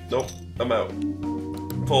bet. Nope. I'm out.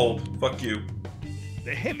 Fold. Fuck you.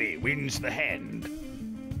 The Heavy wins the hand.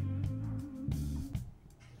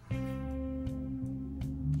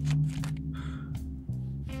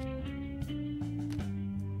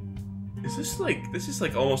 This is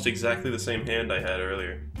like almost exactly the same hand I had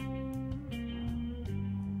earlier.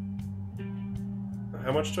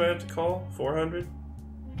 How much do I have to call? 400?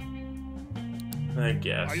 I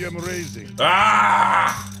guess. I am raising.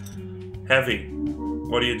 Ah! Heavy.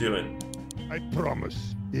 What are you doing? I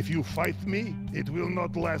promise. If you fight me, it will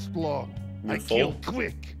not last long. You gonna I kill fold?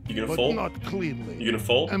 quick, You gonna but fold? not cleanly. You gonna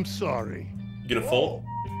fold? I'm sorry. You gonna fold?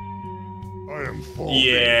 I am folding.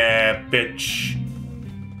 Yeah, bitch.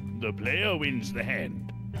 The player wins the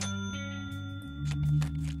hand.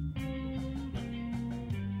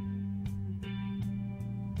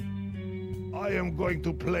 I am going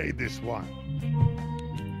to play this one.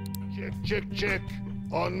 Check, check, check.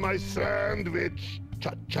 On my sandwich.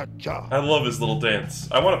 Cha-cha-cha. I love his little dance.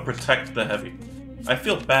 I want to protect the heavy. I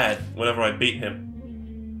feel bad whenever I beat him.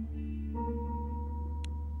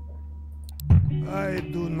 I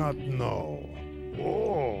do not know.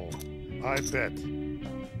 Oh, I bet.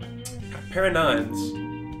 Pair of nines.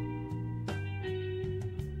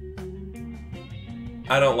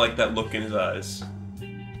 I don't like that look in his eyes.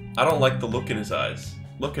 I don't like the look in his eyes.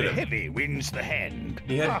 Look at The him. heavy wins the hand.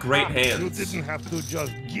 He had great You hands. didn't have to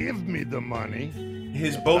just give me the money.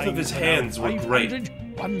 Both of his hands were great.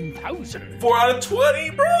 1,000. 4 out of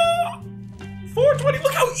 20, bro! 420.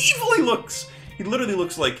 Look how evil he looks. He literally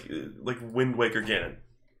looks like Wind Waker Ganon.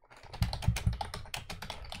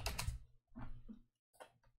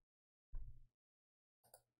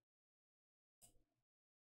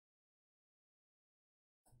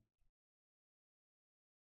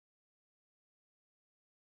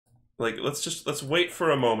 Like, let's wait for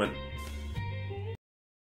a moment.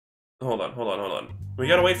 Hold on. We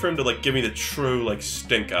gotta wait for him to, like, give me the true, like,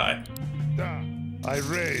 stink eye. I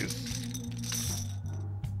raise.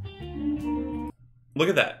 Look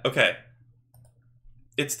at that. Okay.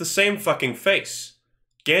 It's the same fucking face.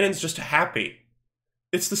 Ganon's just happy.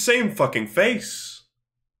 It's the same fucking face.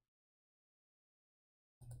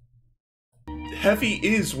 Heavy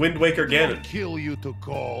is Wind Waker I'll Ganon. kill you to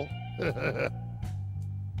call.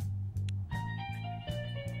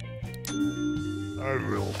 I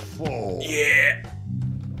will fall. Yeah.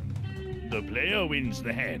 The player wins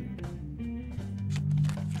the hand.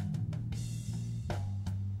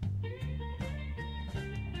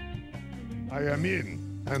 I am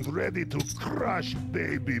in and ready to crush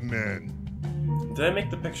baby men. Did I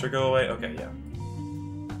make the picture go away? Okay, yeah.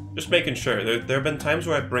 Just making sure. There have been times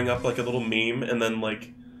where I bring up, like, a little meme and then,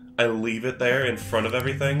 like, I leave it there in front of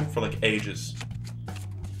everything for, like, ages.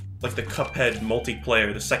 Like the Cuphead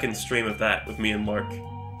multiplayer, the second stream of that with me and Mark.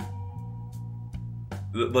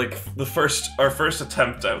 Like, our first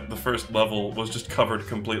attempt out, the first level, was just covered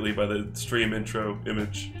completely by the stream intro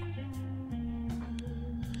image.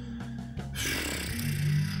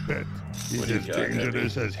 Bet What he's do you as got,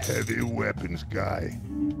 dangerous as heavy weapons guy.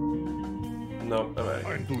 Nope, alright.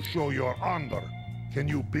 Time to show your honor. Can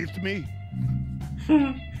you beat me?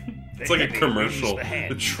 It's like a commercial.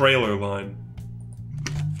 The trailer line.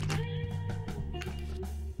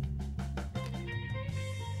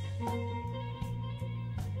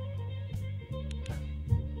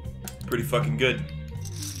 Pretty fucking good.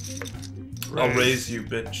 I'll raise you,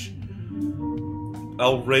 bitch.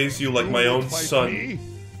 I'll raise you like my own Fight son. me?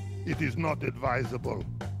 It is not advisable.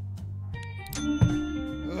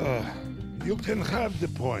 You can have the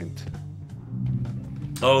point.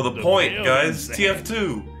 Oh, the point, whale guys. is the head.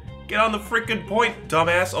 TF2. Get on the freaking point,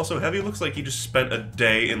 dumbass. Also, Heavy looks like he just spent a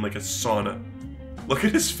day in, like, a sauna. Look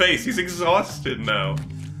at his face. He's exhausted now.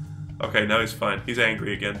 Okay, now he's fine. He's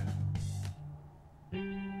angry again.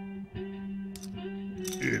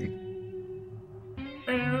 In.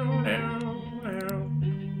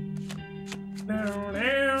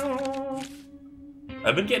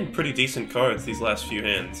 I've been getting pretty decent cards these last few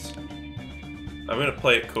hands. I'm gonna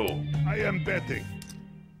play it cool. I am betting.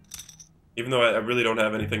 Even though I really don't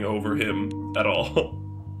have anything over him at all.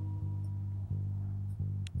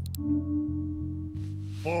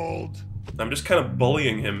 Fold. I'm just kind of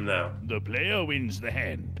bullying him now. The player wins the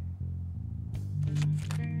hand.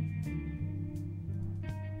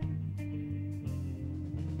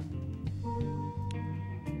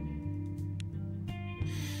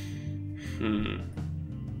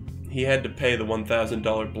 He had to pay the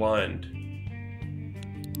 $1,000 blind.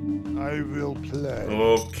 I will play.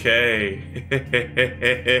 Okay.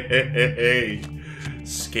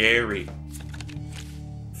 Scary.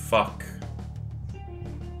 Fuck.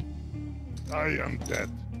 I am dead.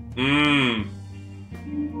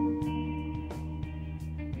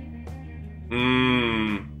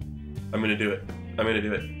 I'm gonna do it. I'm gonna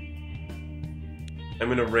do it. I'm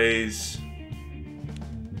gonna raise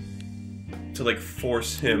to, like,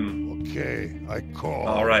 force him Okay, I call.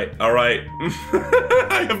 All right, all right.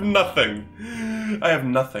 I have nothing. I have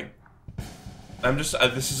nothing. I'm just.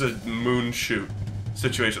 This is a moon shoot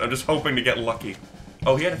situation. I'm just hoping to get lucky.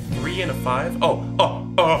 Oh, he had a 3 and a 5. Oh.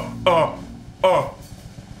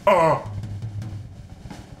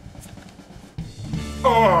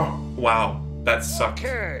 Wow, that sucked.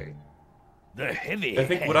 Okay. The heavy. I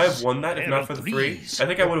think would I have won that if not for the 3? I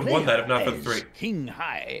think I would have won that if not for the 3. King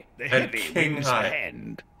high. The Had heavy king wins high. the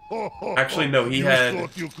hand. Actually, no, he you had.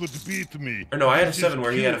 thought you could beat me. Or no, I had a This is 7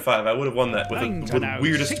 where he had a cute. 5. I would have won that with Mine the turn out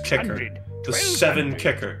weirdest kicker. 600, The 7 1200.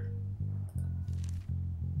 kicker.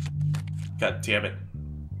 God damn it.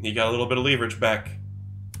 He got a little bit of leverage back.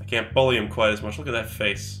 I can't bully him quite as much. Look at that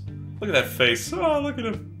face. Look at that face. Oh, look at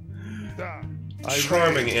him.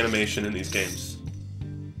 Charming animation in these games.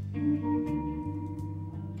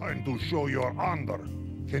 Time to show your honor.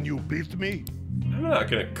 Can you beat me? I'm not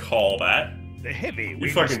gonna call that. The heavy You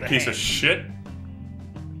wins fucking the piece hand. of shit.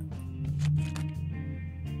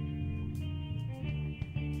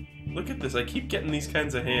 Look at this. I keep getting these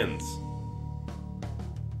kinds of hands.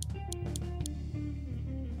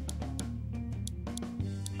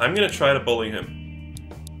 I'm gonna try to bully him.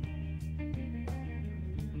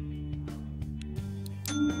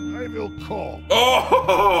 I will call. Oh!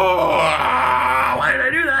 Why did I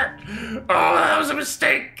do that? Oh, that was a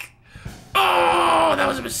mistake. Oh, that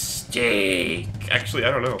was a mistake. Actually,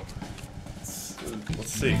 I don't know.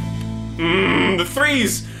 Let's see. The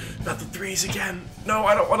 3s! Not the 3s again. No,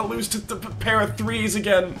 I don't want to lose to the pair of 3s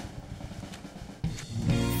again.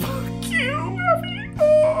 Fuck you, Effie.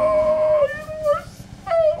 Oh, you're the worst.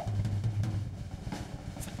 Oh.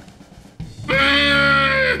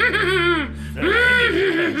 The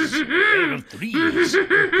heavy has pair of 3s. The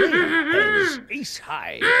player has ace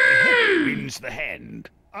high. The heavy wins the hand.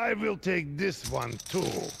 I will take this one too.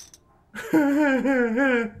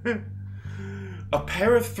 A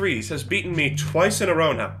pair of 3s has beaten me twice in a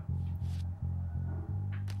row now.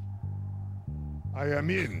 I am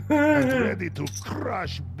in and ready to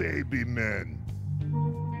crush baby men.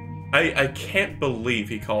 I can't believe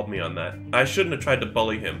he called me on that. I shouldn't have tried to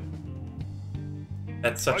bully him.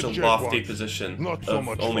 At such I a check lofty once. position Not so of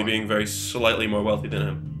much only fun. being very slightly more wealthy than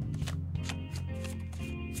him.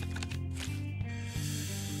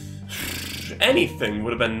 Anything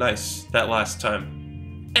would have been nice that last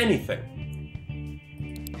time. Anything.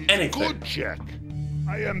 Anything. Good check.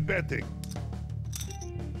 I am betting.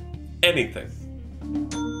 Anything.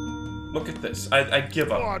 Look at this. I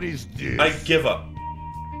give up. What is this? I give up.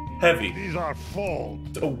 Heavy. These are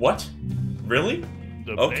fold. What? Really?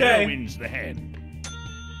 The Okay. player wins the hand.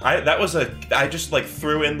 I just like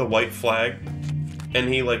threw in the white flag and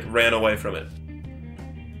he like ran away from it.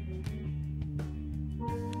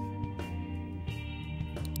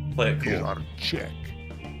 Play it These cool. are check.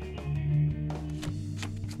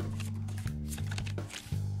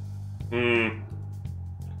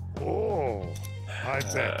 Oh, I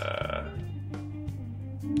bet.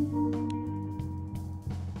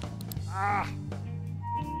 Ah.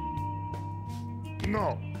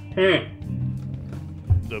 No.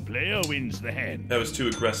 The player wins the hand. That was too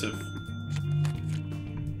aggressive.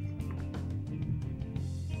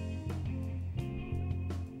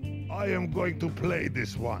 I am going to play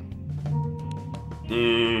this one.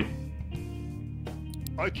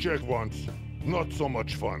 I checked once. Not so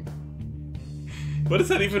much fun. What does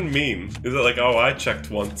that even mean? Is it like, oh, I checked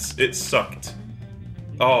once. It sucked.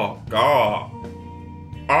 Oh, God.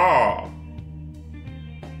 Oh.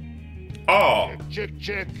 Oh. Check,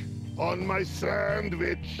 check. On my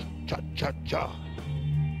sandwich. Cha, cha, cha.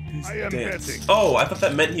 I am Dance. betting. Oh, I thought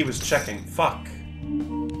that meant he was checking. Fuck.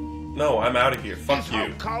 No, I'm out of here. Fuck Is how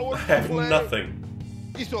you. cowards I have play?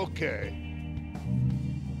 nothing. It's okay.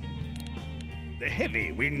 The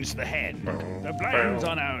heavy wins the hand. The blinds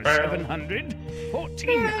are now 700,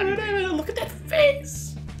 1400. Look at that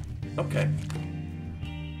face. Okay.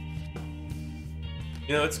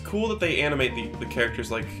 You know, it's cool that they animate the characters,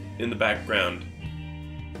 like, in the background.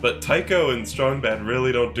 But Tycho and Strong Bad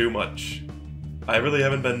really don't do much. I really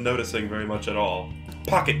haven't been noticing very much at all.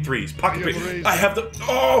 Pocket 3s, pocket 3s. I have the...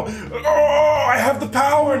 Oh! Oh! I have the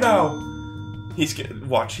power now! He's gonna...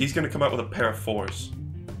 Watch, he's gonna come out with a pair of 4s.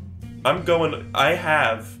 I'm going... I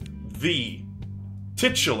have the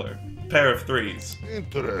titular pair of 3s.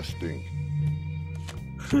 Interesting.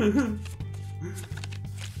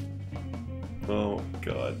 Oh,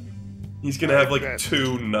 God. He's gonna have, like,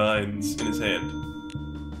 2 9s in his hand.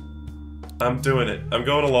 I'm doing it. I'm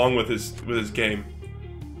going along with his game.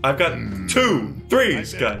 I've got 2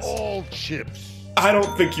 3s, I bet guys. all chips. I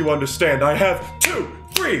don't think you understand. I have 2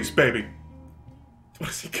 3s, baby.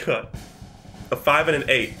 What's he got? A 5 and an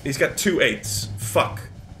 8. He's got 2 8s. Fuck.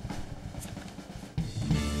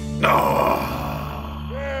 Oh.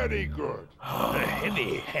 Very good. The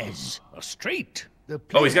heavy has a straight. The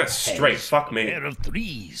Oh, he's got player straight. has Fuck a me. pair of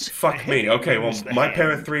threes. The Fuck me. heavy Okay, well, wins the my hand.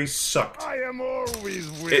 pair of 3s sucked. I am always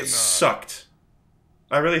winner. It sucked.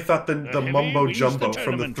 I really thought the heavy mumbo wins jumbo the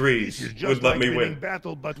from the tournament. 3s It's just would let like me winning win.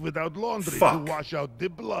 battle, but without laundry Fuck. to wash out the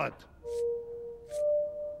blood.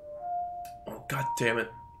 Oh, god damn it.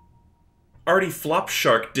 Artie Flop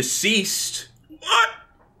Shark deceased? What?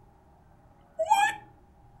 What?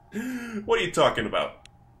 What are you talking about?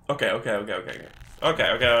 Okay.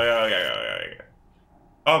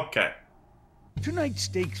 Okay. Tonight's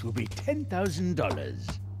stakes will be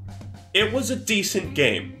 $10,000. It was a decent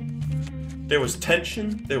game. There was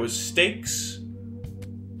tension, there was stakes.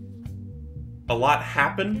 A lot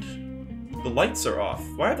happened. The lights are off.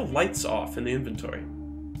 Why are the lights off in the inventory?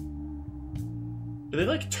 Do they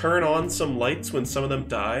like turn on some lights when some of them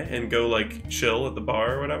die and go like chill at the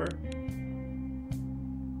bar or whatever?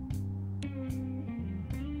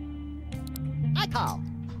 I call.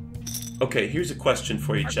 Okay, here's a question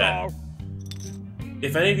for you, I chat. call.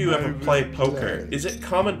 If any of you ever I play will poker, play. is it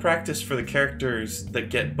common practice for the characters that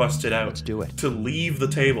get busted out Let's do it. to leave the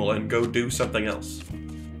table and go do something else?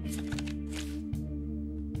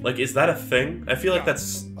 Like, is that a thing? I feel like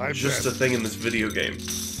that's I just bet. a thing in this video game.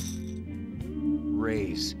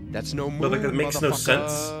 Raise. That's no move, But like, that makes no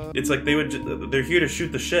sense. motherfucker. It's like they're here to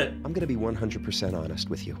shoot the shit. I'm gonna be 100% honest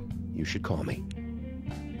with you. You should call me.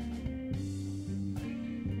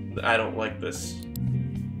 I don't like this.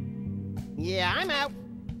 Yeah, I'm out.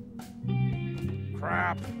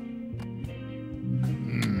 Crap.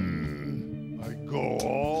 I go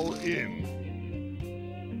all in.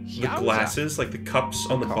 The glasses, like the cups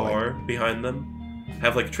on the Call it. bar behind them,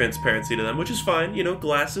 have like transparency to them, which is fine. You know,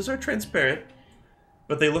 glasses are transparent.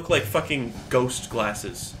 But they look like fucking ghost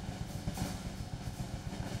glasses.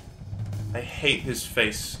 I hate his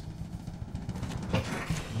face.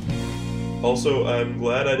 Also, I'm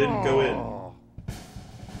glad I didn't go in.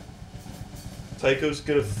 Tycho's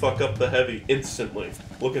gonna fuck up the heavy instantly.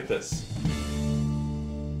 Look at this.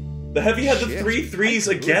 The heavy had the Shit. 3 3s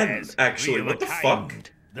again, Has actually. three of What a the fuck? kind.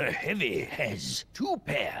 The heavy has 2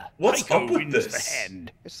 pair. What's Tycho up with wins this? The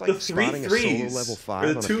hand. It's like The 3 spotting a 3s, solo level or 5 the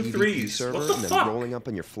on a 2 PvP 3s. server What the and then fuck? rolling up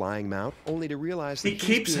on your flying mount, only to realize that He he's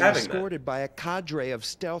keeps being having that. escorted by a cadre of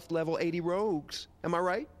stealth level 80 rogues. Am I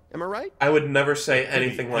right? Am I right? I would never say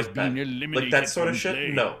anything has like that. been Like eliminated that sort of from shit?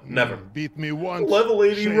 play. No, never. Beat me once. Level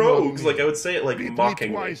 80 shame on rogues. me. Like, I would say it like Beat me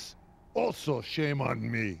mockingly. twice. Also, shame on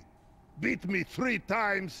me. Beat me 3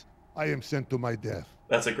 times. I am sent to my death.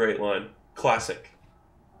 That's a great line. Classic.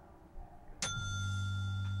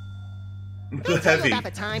 The Did I tell you heavy about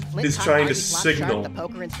the time Flint is caught trying to Artie Flopshark, signal. the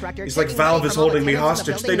poker instructor, He's like, taking Valve money is from all the holding me tenants of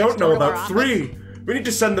the hostage. They building don't know next door to about our 3. We need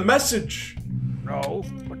to send the message. No,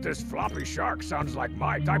 but this floppy shark sounds like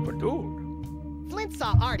my type of dude. Flint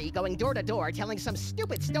saw Artie going door to door telling some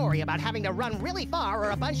stupid story about having to run really far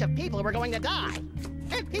or a bunch of people were going to die.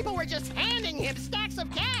 And people were just handing him stacks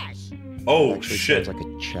of cash. Oh, Actually shit. sounds like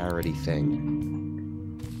a charity thing.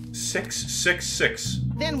 666.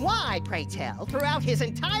 Then why, pray tell, throughout his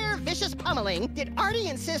entire vicious pummeling, did Artie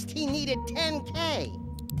insist he needed 10K?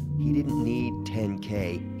 He didn't need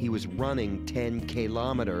 10K. He was running 10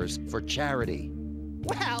 kilometers for charity.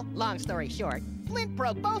 Well, long story short, Flint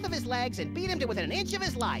broke both of his legs and beat him to within an inch of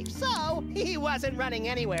his life, so he wasn't running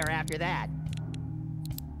anywhere after that.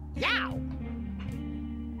 Yow!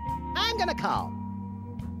 I'm gonna call.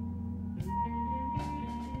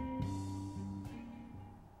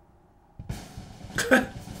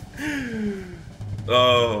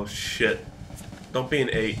 Oh, shit. Don't be an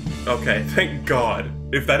 8. Okay, thank God.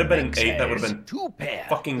 If that had been an 8, that would have been 2 pair.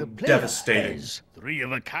 fucking The player devastating. has 3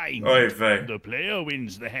 of a kind. Oy vey. The player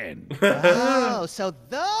wins the hand. Oh, so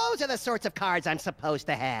those are the sorts of cards I'm supposed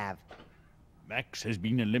to have. Max has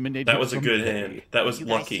been eliminated. That was a from good play. hand. That was You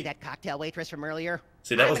guys lucky. see that cocktail waitress from earlier?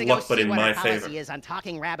 See, that I'm was gonna go luck, but see in what my her policy favor. is on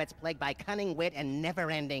talking rabbits plagued by cunning wit and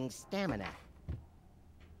never-ending stamina.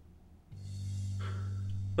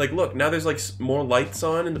 Like, look, now there's like more lights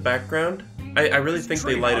on in the background. I really think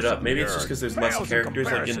they light it up. Maybe it's just because there's less Pales characters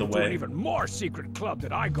like in the comparison to an way. even more secret club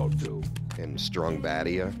that I go to. In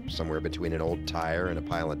Strongbadia, somewhere between an old tire and a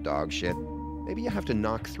pile of dog shit. Maybe you have to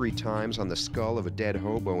knock 3 times on the skull of a dead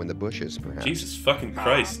hobo in the bushes, perhaps. Jesus fucking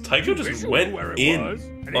Christ. Tycho Wish just you went knew where it in was,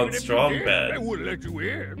 and on even if you Strong did, Bad. They wouldn't let you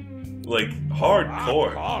in. Like, I'm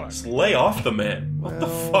hardcore. calling. Just lay off the man. What the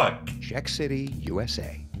Well, fuck? Czech City,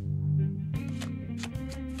 USA.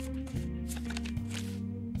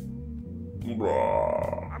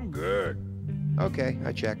 Bruh. I'm good. Okay,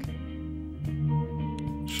 I check.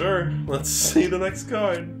 Sure. Sure, let's see the next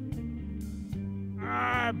card.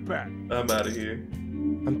 I bet. I'm out of here.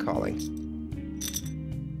 I'm calling.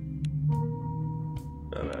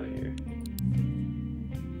 I'm out of here.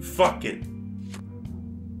 Fuck it.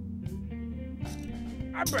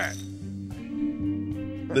 I bet.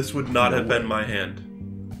 This would not have been my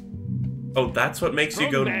hand. Oh, that's what makes you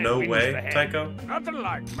go Strongman no wins way, the hand. Tycho? Nothing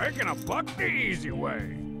like making a buck the easy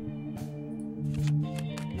way.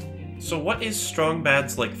 So what is Strong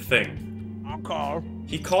Bad's, like, thing? I'll call.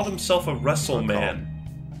 He called himself a WrestleMan.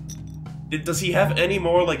 Does he have any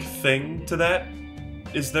more, like, thing to that?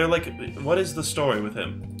 Is there, like, what is the story with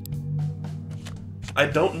him? I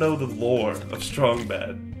don't know the lore of Strong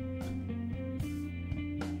Bad.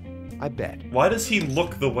 I bet. Why does he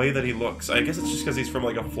look the way that he looks? I guess it's just because he's from,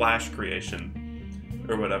 like, a Flash creation.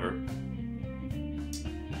 Or whatever.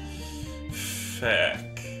 Fuck.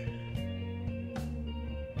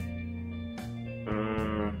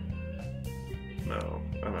 No,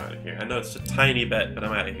 I'm out of here. I know it's a tiny bet, but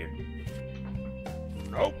I'm out of here.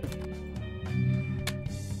 Nope.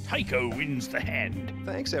 Tycho wins the hand.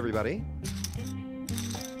 Thanks, everybody.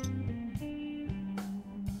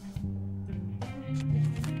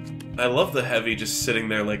 I love the heavy just sitting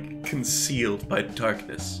there, like, concealed by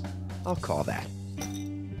darkness. I'll call that.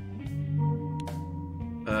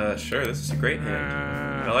 Sure, this is a great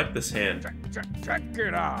hand. I like this hand. Check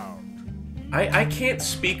it out. I can't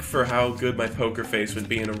speak for how good my poker face would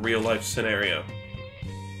be in a real-life scenario.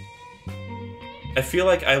 I feel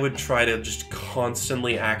like I would try to just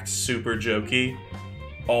constantly act super jokey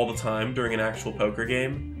all the time during an actual poker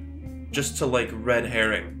game, just to, like, red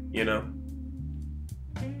herring, you know?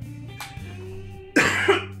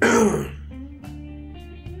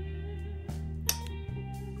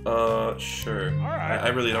 Sure. Alright, I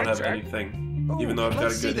really don't I have check. anything, Ooh, even though I've got a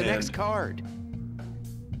let's see good the hand. next card.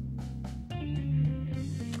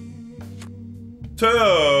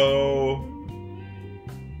 Toe.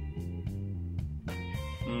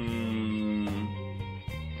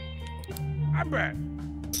 I bet.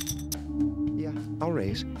 Yeah, I'll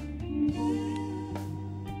raise.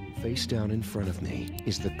 Face down in front of me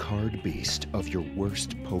is the card beast of your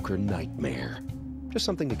worst poker nightmare. Just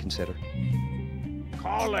something to consider.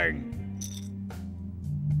 Calling.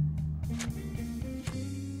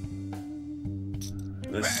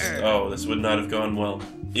 This would not have gone well.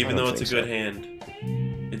 Even I don't though it's a think good hand.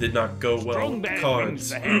 It did not go well. Strong man Cards. wins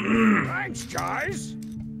the hand. Thanks, guys.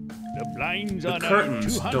 The blinds The are now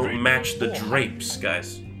curtains 200. don't match the drapes,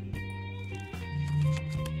 guys.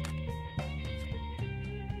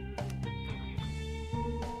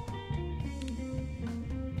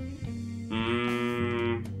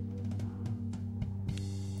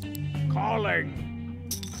 Calling.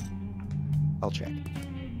 I'll check.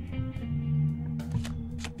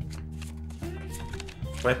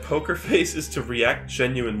 My poker face is to react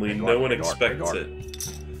genuinely. No one expects it.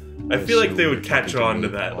 I I feel like they assume would you're catch talking to on to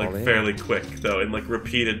me, that, like, all in. fairly quick, though, in, like,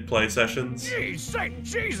 repeated play sessions. Jeez, Satan,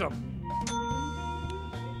 cheese 'em.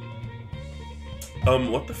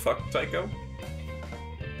 What the fuck, Tycho?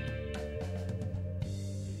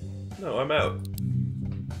 No, I'm out.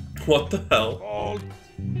 What the hell? Called.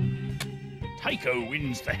 Tycho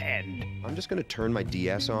wins the hand. I'm just gonna turn my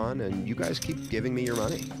DS on and you guys keep giving me your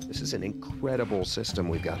money. This is an incredible system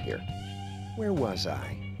we've got here. Where was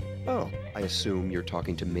I? Oh, I assume you're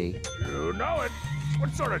talking to me. You know it.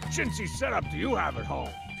 What sort of chintzy setup do you have at home?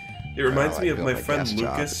 It reminds Well, me I of built my my friend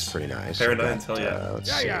desktop. Lucas. It's pretty nice. Paradigm, But, tell ya. let's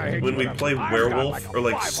Yeah, see. yeah. I hate When we whatever. play I've got Werewolf a or,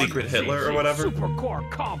 like, 500 Secret Hitler or cc whatever. Super core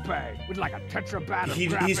compay with like a tetrabat of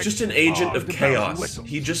He's graphics. just an agent Oh, of the bells and chaos. whistles.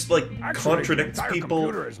 He just, like, Actually, contradicts the entire people.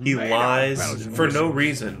 computer is He made out of lies bells and for no whistles.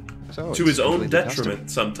 reason. So To it's his own completely custom.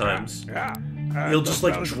 detriment sometimes. Yeah. He'll the just,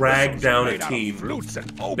 like, bells and drag whistles down are a made out of team, flutes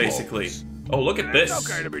and oboes. basically. Oh, look at this. It's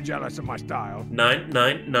okay to be jealous of my style.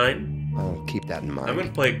 999. I'll keep that in mind. I'm gonna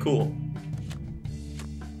play it cool.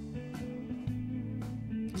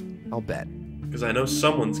 I'll bet. Because I know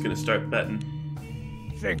someone's gonna start betting.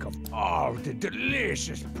 Think of all the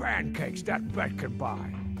delicious pancakes that bet can buy.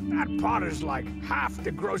 That pot is like half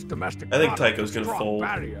the gross domestic I think product Tycho's of gonna Strong fold.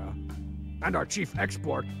 Barrier. And our chief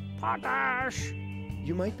export, potash.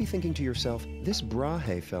 You might be thinking to yourself, this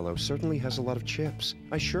Brahe fellow certainly has a lot of chips.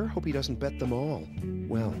 I sure hope he doesn't bet them all.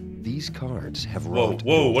 Well, these cards have Whoa, wrought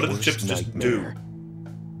whoa, your what did the worst chips just do? nightmare.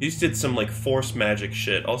 You just did some, like, force magic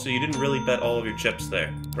shit. Also, you didn't really bet all of your chips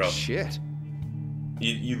there, bro. Shit.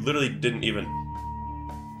 You literally didn't even.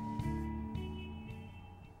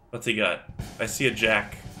 What's he got? I see a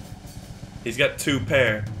jack. He's got 2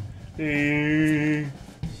 pair.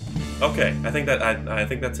 Okay, I think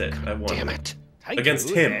that's it. I won. Damn it. Against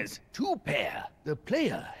him. Has 2 pair. The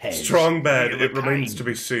player has Strong bad, 3 of a it remains kind. to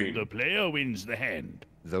be seen. The player wins the hand.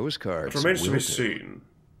 Those cards. It remains to will be do. seen.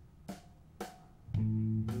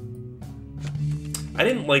 I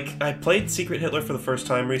didn't like... I played Secret Hitler for the first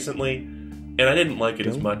time recently, and I didn't like it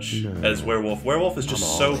as much as Werewolf. Werewolf is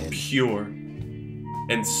just so pure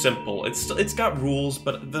and simple. It's got rules,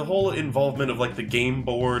 but the whole involvement of like the game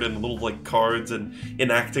board and the little like cards and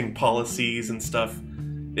enacting policies and stuff,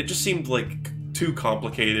 it just seemed like too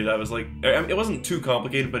complicated. I was like... it wasn't too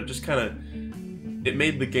complicated, but it just kind of... It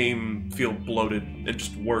made the game feel bloated and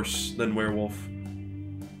just worse than Werewolf,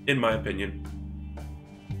 in my opinion.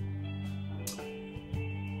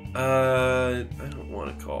 I don't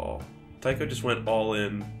want to call. Tycho just went all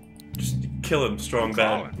in. Just kill him, strong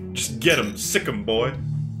bad. Just get him, sick him, boy.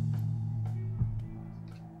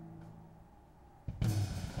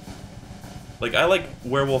 Like, I like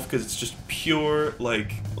Werewolf because it's just pure,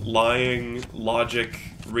 like, lying, logic,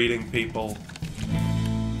 reading people.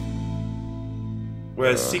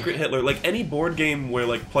 Whereas Secret Hitler, like, any board game where,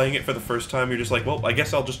 like, playing it for the first time, you're just like, well, I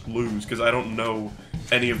guess I'll just lose, because I don't know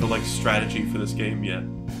any of the, like, strategy for this game yet.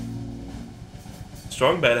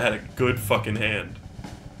 Strong Bad had a good fucking hand.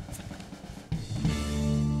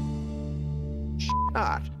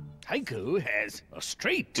 Ah, Tycho has a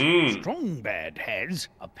straight. Mm. Strong Bad has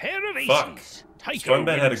a pair of aces. Fuck. Tycho Strong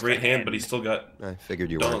Bad had a wins great the hand, but he still got... I figured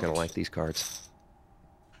you weren't gonna Dunked. like these cards.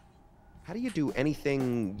 How do you do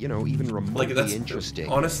anything, you know, even remotely Like, that's... interesting?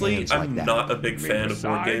 with Honestly, hands I'm like that? not a big fan of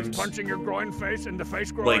board Besides games. punching your groin face in the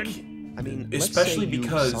face groin? Like, I mean, let's especially say you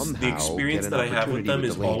because somehow the experience get that an I have with opportunity them the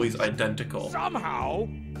is always ladies. identical. Somehow,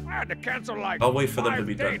 I had to cancel like I'll wait for them to 5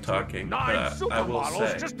 be done dates talking, with but 9 I will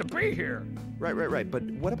supermodels say- just to be here. Right. But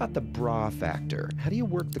what about the bra factor? How do you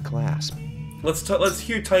work the clasp? Let's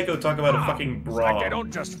hear Tycho talk about a fucking It's bra. like they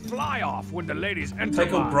don't just fly off when the ladies enter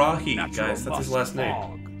Tycho my Brahe, natural guys, that's his bust last name.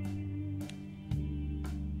 fog.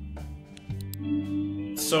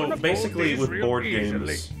 So Gonna basically, fold with these real board easily,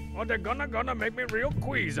 games, or they're gonna make me real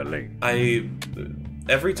queasily.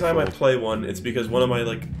 every time I play one, it's because one of my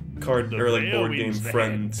like card or like player board game wins the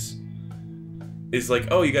friends is like,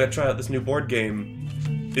 "Oh, you gotta try out this new board game.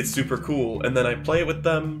 It's super cool." And then I play it with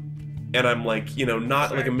them, and I'm like, you know,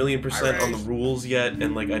 not like 1,000,000% on the rules yet,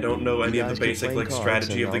 and like I don't know any You of the guys keep basic playing like cards,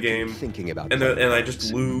 strategy and of the I'll keep game, Thinking about and playing I cards.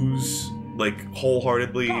 just lose like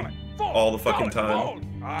wholeheartedly Call it, fold, all the call fucking it, time. fold.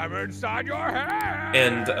 I'm inside your head.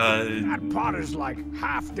 And that pot is like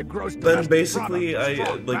half the gross. then domestic basically product of I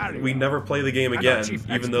strong like value. we never play the game And again, our chief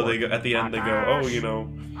even though they go, export, at the end they go, "Oh, you know,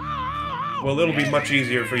 Oh, well, it'll be much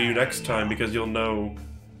easier for you next time because you'll know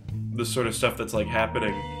the sort of stuff that's like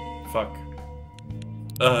happening." Fuck.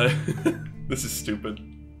 This is stupid.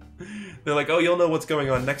 They're like, "Oh, you'll know what's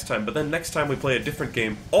going on next time," but then next time we play a different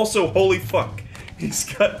game. Also, holy fuck, he's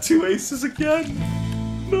got 2 aces again.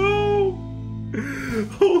 No.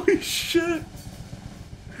 Holy shit.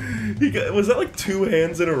 Was that like 2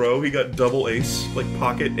 hands in a row? He got double ace, like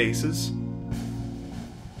pocket aces.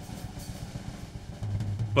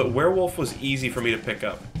 But Werewolf was easy for me to pick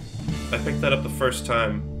up. I picked that up the first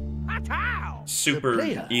time super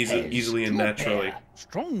Player has easily and 2 naturally. pair.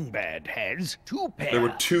 Strong Bad has 2 pair. There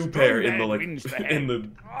were 2 pair in the Bad like wins the in hand. the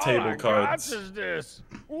All table I cards. got is this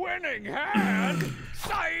winning hand.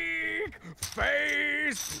 Psych,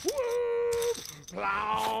 face, whoop,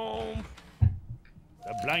 plomb.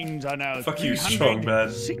 The blinds are now Fuck you, 300, Strong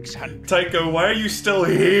Bad. 600. Tycho, why are you still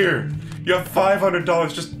here? You have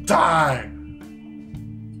 $500. Just die.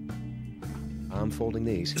 I'm folding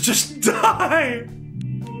these. Just die.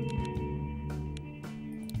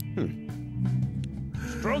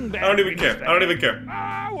 Strong Bad I don't even wins care. the I don't hand. even care.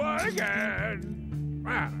 I won again.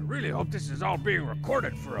 Man, I really hope this is all being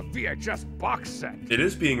recorded for a VHS box set. It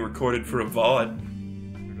is being recorded for a VOD.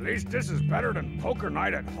 At least this is better than Poker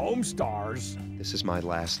Night at Home Stars. This is my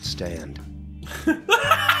last stand.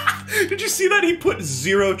 Did you see that? He put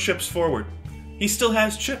 0 chips forward. He still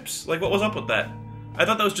has chips. Like, what was up with that? I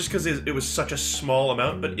thought that was just because it was such a small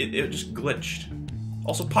amount, but it just glitched.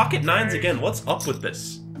 Also, pocket 9s again. What's up with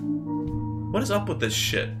this? What is up with this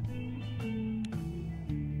shit?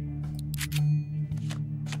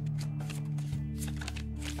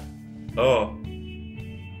 Oh.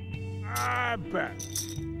 I bet.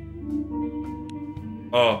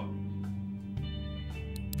 Oh.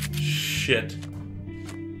 Shit.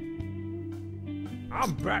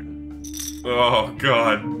 I'm betting. Oh,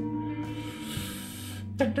 God.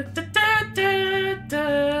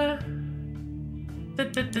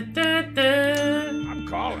 I'm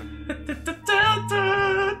calling.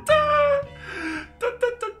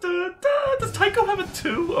 Does Tycho have a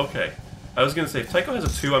 2? Okay. I was gonna say, if Tycho has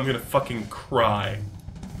a 2, I'm gonna fucking cry.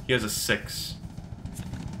 He has a 6.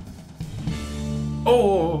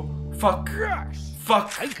 Oh, fuck. Yes!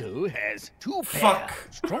 Fuck. Tycho has 2 pair. Fuck.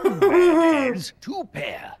 Strongbad has 2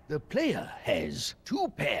 pair. The player has 2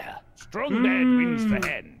 pair. Strongbad wins the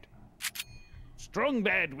hand.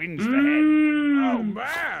 Strongbad wins the hand. Oh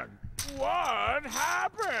man! What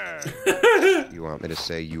happened? You want me to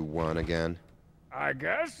say you won again? I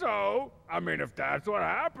guess so. I mean, if that's what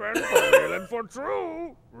happened, for real and for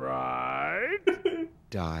true, right?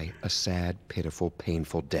 Die a sad, pitiful,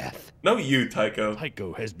 painful death. No, you, Tycho.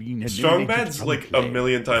 Tycho has been Strongbad's eliminated like from a play.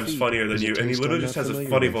 million times funnier than Is it you, and he taste literally I'm just not has a familiar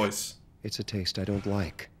funny with? voice. It's a taste I don't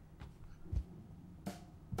like.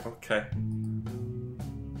 Okay.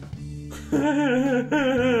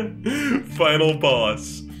 Final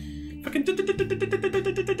boss. Fucking.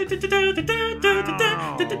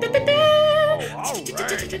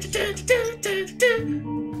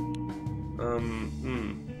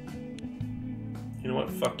 You know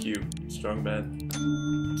what? Fuck you, Strongbad.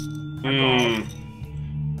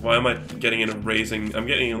 Why am I getting in a raising? I'm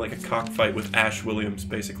getting in like a cockfight with Ash Williams,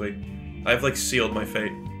 basically. I've like sealed my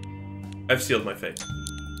fate. I've sealed my fate.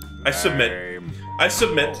 I submit. I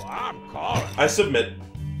submit. Oh, I'm calling. I submit.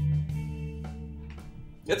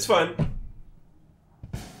 It's fine.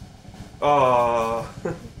 Aww.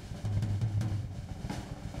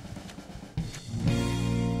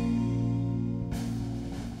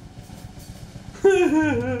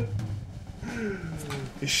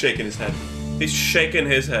 He's shaking his head. He's shaking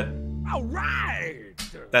his head. All right.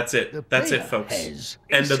 That's The it. That's it, player folks. has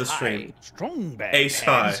End of ace the stream. high. Strongbad Ace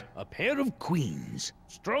has high. a pair of queens.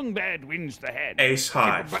 Strongbad wins the hand. Ace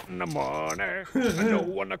high. Bet in the money. And no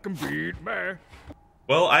one that can beat me.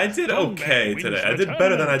 Well, I did okay wins today. I the did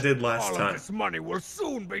better than I tournament. did last All of time. this money will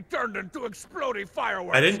soon be turned into exploding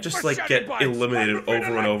fireworks. I didn't just, like, get machete bites, eliminated Wonderful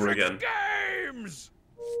over and over Electric again. Games.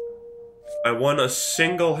 I won a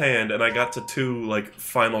single hand and I got to 2, like,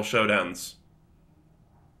 final showdowns.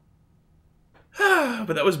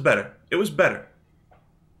 But that was better. It was better.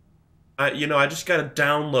 I just gotta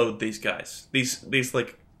download these guys. These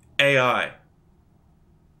like, AI.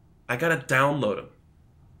 I gotta download them.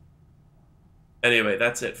 Anyway,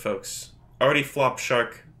 that's it, folks. Already Flop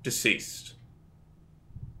Shark, deceased,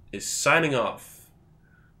 is signing off.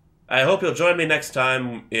 I hope you'll join me next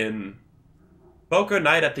time in Poker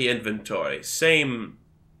Night at the Inventory. Same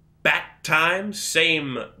bat time,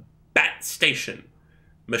 same bat station.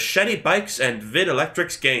 Machete Bikes and Vid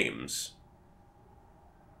Electrics games.